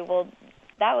and say, well,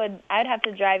 I'd have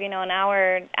to drive, an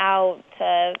hour out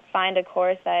to find a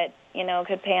course that,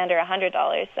 could pay under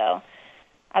 $100. So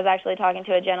I was actually talking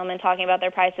to a gentleman talking about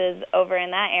their prices over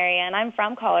in that area, and I'm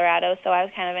from Colorado, so I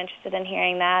was kind of interested in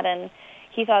hearing that, and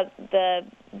he thought the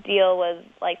deal was,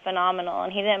 phenomenal,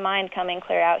 and he didn't mind coming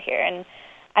clear out here. And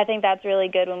I think that's really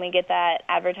good when we get that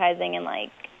advertising and,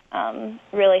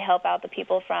 really help out the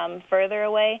people from further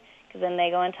away, because then they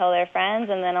go and tell their friends,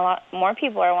 and then a lot more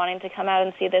people are wanting to come out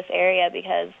and see this area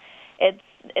because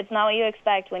it's not what you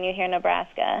expect when you hear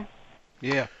Nebraska.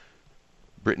 Yeah.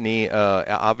 Brittany,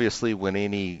 obviously when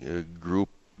any group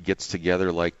gets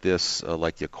together like this,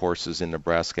 like the courses in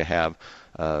Nebraska have,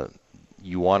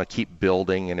 you want to keep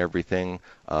building and everything.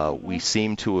 We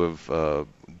seem to have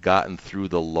gotten through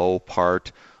the low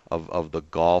part of the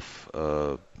golf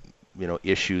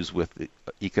issues with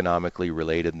economically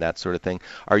related and that sort of thing.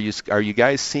 Are you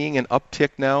guys seeing an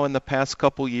uptick now in the past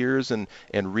couple years and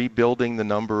rebuilding the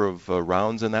number of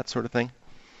rounds and that sort of thing?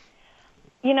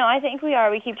 I think we are.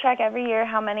 We keep track every year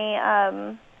how many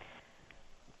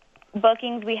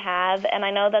bookings we have, and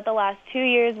I know that the last 2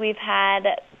 years we've had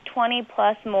 20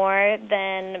 plus more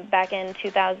than back in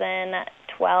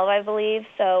 2012, I believe.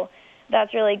 So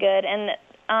that's really good. And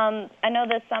I know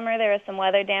this summer there was some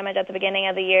weather damage at the beginning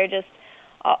of the year, just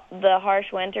the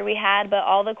harsh winter we had, but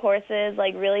all the courses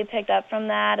really picked up from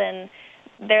that, and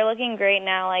they're looking great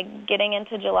now. Getting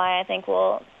into July, I think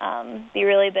we'll be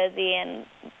really busy, and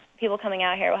people coming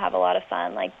out here will have a lot of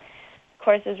fun.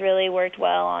 Courses really worked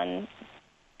well on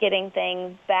getting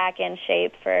things back in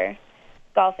shape for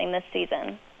golfing this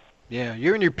season. Yeah,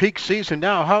 you're in your peak season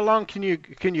now. How long can you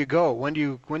go? When do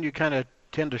you kind of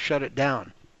tend to shut it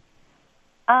down?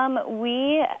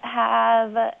 We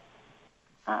have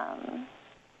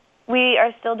we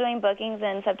are still doing bookings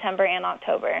in September and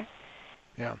October.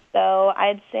 Yeah. So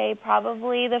I'd say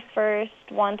probably the first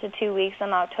 1 to 2 weeks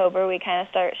in October we kind of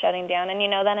start shutting down, and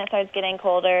then it starts getting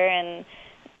colder and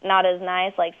not as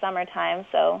nice like summertime.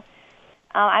 So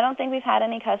I don't think we've had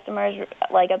any customers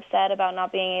upset about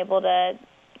not being able to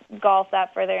golf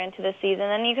that further into the season.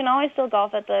 And you can always still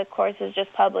golf at the courses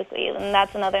just publicly, and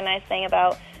that's another nice thing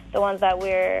about the ones that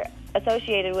we're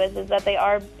associated with is that they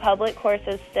are public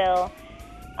courses still.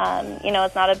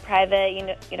 It's not a private,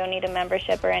 you don't need a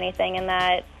membership or anything, and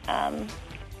that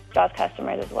draws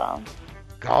customers as well.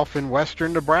 Golf in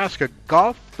Western Nebraska,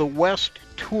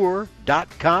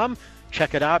 golfthewesttour.com.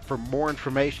 Check it out for more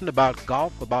information about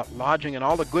golf, about lodging, and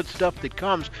all the good stuff that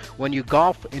comes when you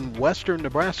golf in Western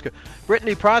Nebraska.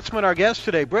 Brittany Protzman, our guest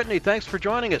today. Brittany, thanks for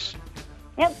joining us.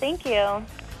 Yep, thank you.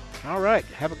 All right,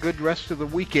 have a good rest of the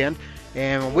weekend.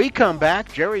 And when we come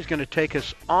back, Jerry's going to take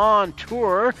us on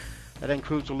tour. That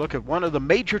includes a look at one of the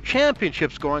major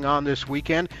championships going on this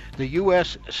weekend, the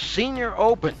U.S. Senior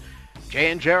Open.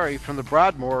 Jay and Jerry from the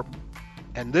Broadmoor,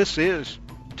 and this is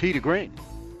Tee to Green.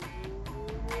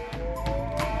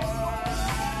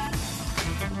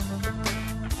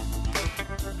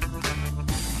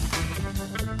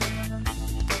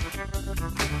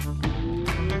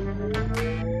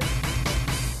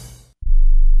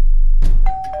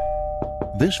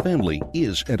 This family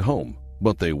is at home,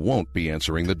 but they won't be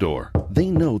answering the door.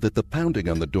 They know that the pounding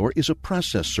on the door is a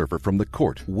process server from the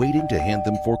court waiting to hand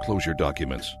them foreclosure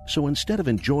documents. So instead of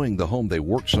enjoying the home they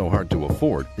worked so hard to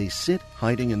afford, they sit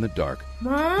hiding in the dark.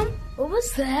 Mom, what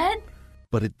was that?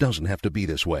 But it doesn't have to be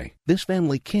this way. This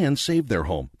family can save their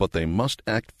home, but they must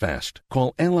act fast.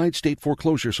 Call Allied State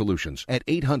Foreclosure Solutions at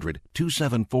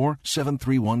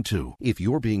 800-274-7312. If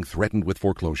you're being threatened with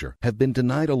foreclosure, have been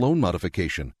denied a loan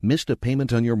modification, missed a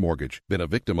payment on your mortgage, been a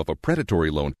victim of a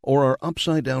predatory loan, or are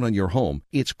upside down on your home,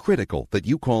 it's critical that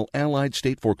you call Allied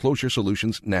State Foreclosure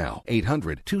Solutions now.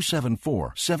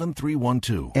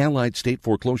 800-274-7312. Allied State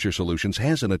Foreclosure Solutions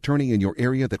has an attorney in your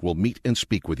area that will meet and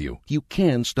speak with you. You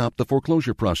can stop the foreclosure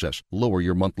process, lower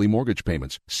your monthly mortgage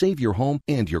payments, save your home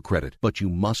and your credit, but you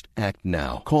must act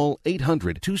now. Call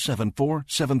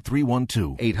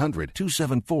 800-274-7312.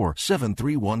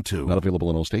 800-274-7312. Not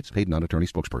available in all states. Paid non-attorney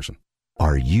spokesperson.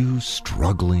 Are you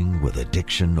struggling with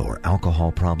addiction or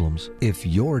alcohol problems? If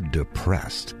you're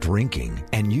depressed, drinking,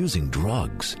 and using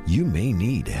drugs, you may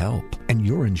need help, and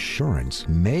your insurance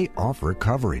may offer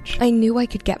coverage. I knew I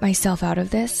could get myself out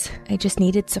of this. I just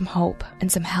needed some hope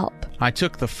and some help. I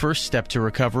took the first step to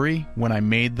recovery when I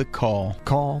made the call.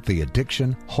 Call the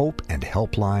Addiction Hope and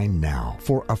Helpline now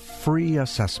for a free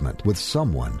assessment with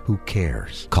someone who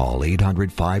cares. Call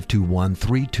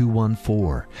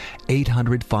 800-521-3214.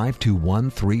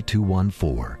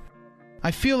 800-521-3214. I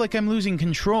feel like I'm losing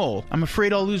control. I'm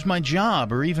afraid I'll lose my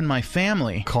job or even my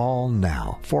family. Call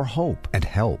now for hope and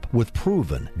help with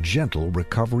proven, gentle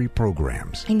recovery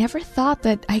programs. I never thought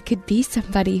that I could be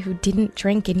somebody who didn't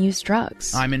drink and use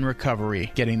drugs. I'm in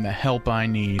recovery, getting the help I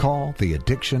need. Call the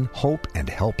Addiction Hope and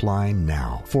Helpline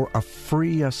now for a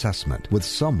free assessment with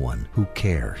someone who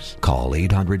cares. Call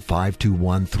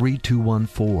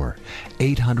 800-521-3214.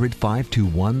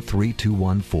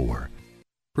 800-521-3214.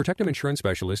 Protectum Insurance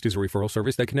Specialist is a referral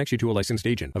service that connects you to a licensed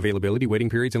agent. Availability, waiting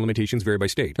periods, and limitations vary by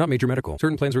state. Not major medical.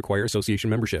 Certain plans require association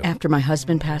membership. After my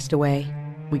husband passed away,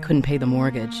 we couldn't pay the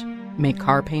mortgage, make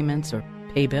car payments, or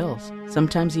pay bills.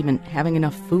 Sometimes even having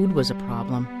enough food was a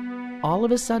problem. All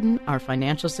of a sudden, our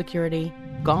financial security,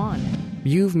 gone.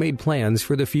 You've made plans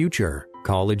for the future.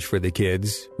 College for the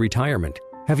kids, retirement.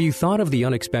 Have you thought of the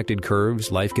unexpected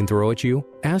curves life can throw at you?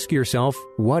 Ask yourself,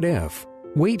 what if?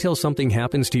 Wait till something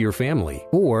happens to your family,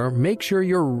 or make sure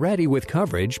you're ready with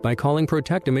coverage by calling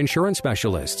Protectum Insurance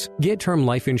Specialists. Get term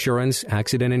life insurance,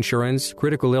 accident insurance,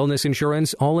 critical illness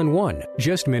insurance all in one.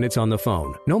 Just minutes on the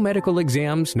phone. No medical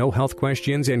exams, no health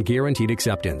questions, and guaranteed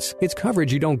acceptance. It's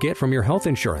coverage you don't get from your health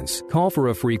insurance. Call for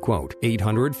a free quote.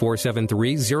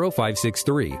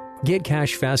 800-473-0563. Get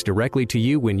cash fast directly to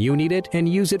you when you need it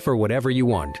and use it for whatever you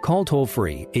want. Call toll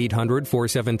free.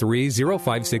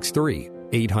 800-473-0563.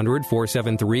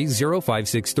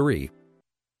 800-473-0563.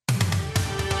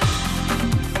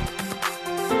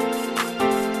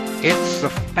 It's the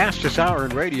fastest hour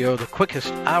in radio, the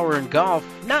quickest hour in golf.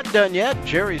 Not done yet.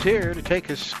 Jerry's here to take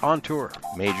us on tour.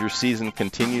 Major season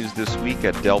continues this week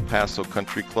at Del Paso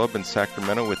Country Club in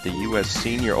Sacramento with the U.S.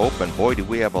 Senior Open. Boy, do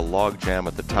we have a logjam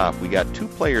at the top. We got two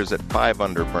players at 5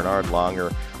 under, Bernard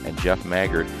Langer and Jeff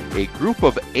Maggard. A group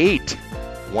of 8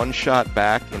 one shot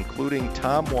back, including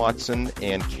Tom Watson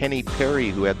and Kenny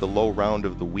Perry, who had the low round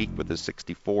of the week with a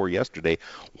 64 yesterday.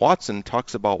 Watson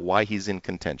talks about why he's in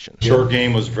contention. Short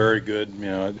game was very good. You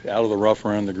know, out of the rough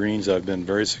around the greens, I've been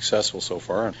very successful so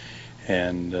far,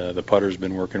 and the putter's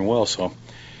been working well. So,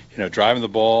 you know, driving the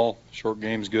ball, short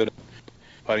game's good,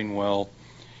 putting well.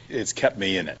 It's kept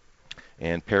me in it.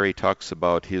 And Perry talks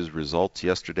about his results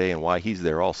yesterday and why he's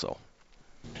there also.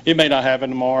 It may not happen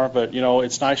tomorrow, but, you know,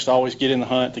 it's nice to always get in the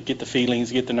hunt, to get the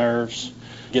feelings, get the nerves,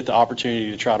 get the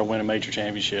opportunity to try to win a major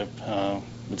championship.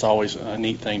 It's always a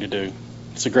neat thing to do.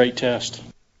 It's a great test.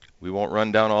 We won't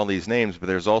run down all these names, but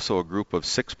there's also a group of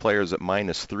 6 players at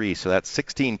 -3, so that's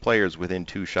 16 players within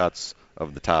 2 shots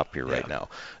of the top here right now.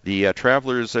 The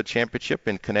Travelers Championship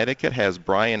in Connecticut has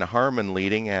Brian Harmon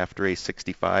leading after a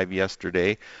 65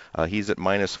 yesterday. He's at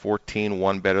 -14,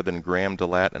 one better than Graham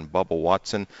DeLatte and Bubba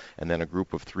Watson, and then a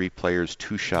group of 3 players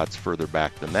 2 shots further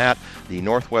back than that. The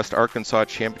Northwest Arkansas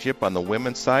Championship on the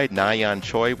women's side, Na-Yeon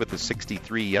Choi with a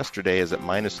 63 yesterday is at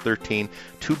 -13,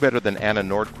 2 better than Anna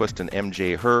Nordquist and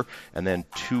MJ Herr, and then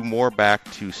 2 more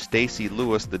back to Stacy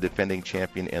Lewis, the defending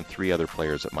champion, and 3 other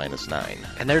players at -9.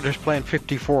 And they're just playing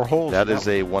 54 holes. That is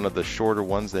one of the shorter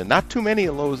ones. There not too many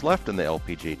of those left in the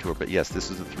LPGA Tour, but yes,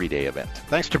 this is a 3-day event.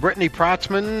 Thanks to Brittany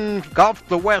Protzman,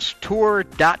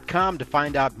 GolfTheWestTour.com to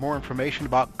find out more information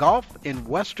about golf in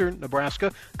western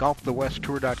Nebraska,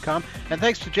 GolfTheWestTour.com. And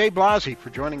thanks to Jay Blasi for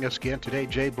joining us again today.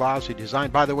 Jay Blasi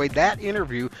Design. By the way, that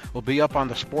interview will be up on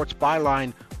the Sports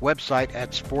Byline website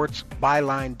at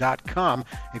sportsbyline.com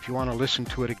if you want to listen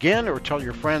to it again or tell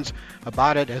your friends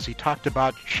about it, as he talked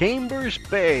about Chambers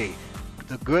Bay,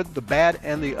 the good, the bad,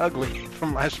 and the ugly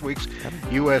from last week's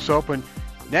U.S. Open.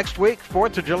 Next week,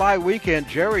 4th of July weekend,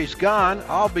 Jerry's gone.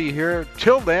 I'll be here.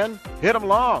 Till then, hit 'em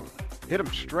long. Hit 'em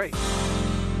straight.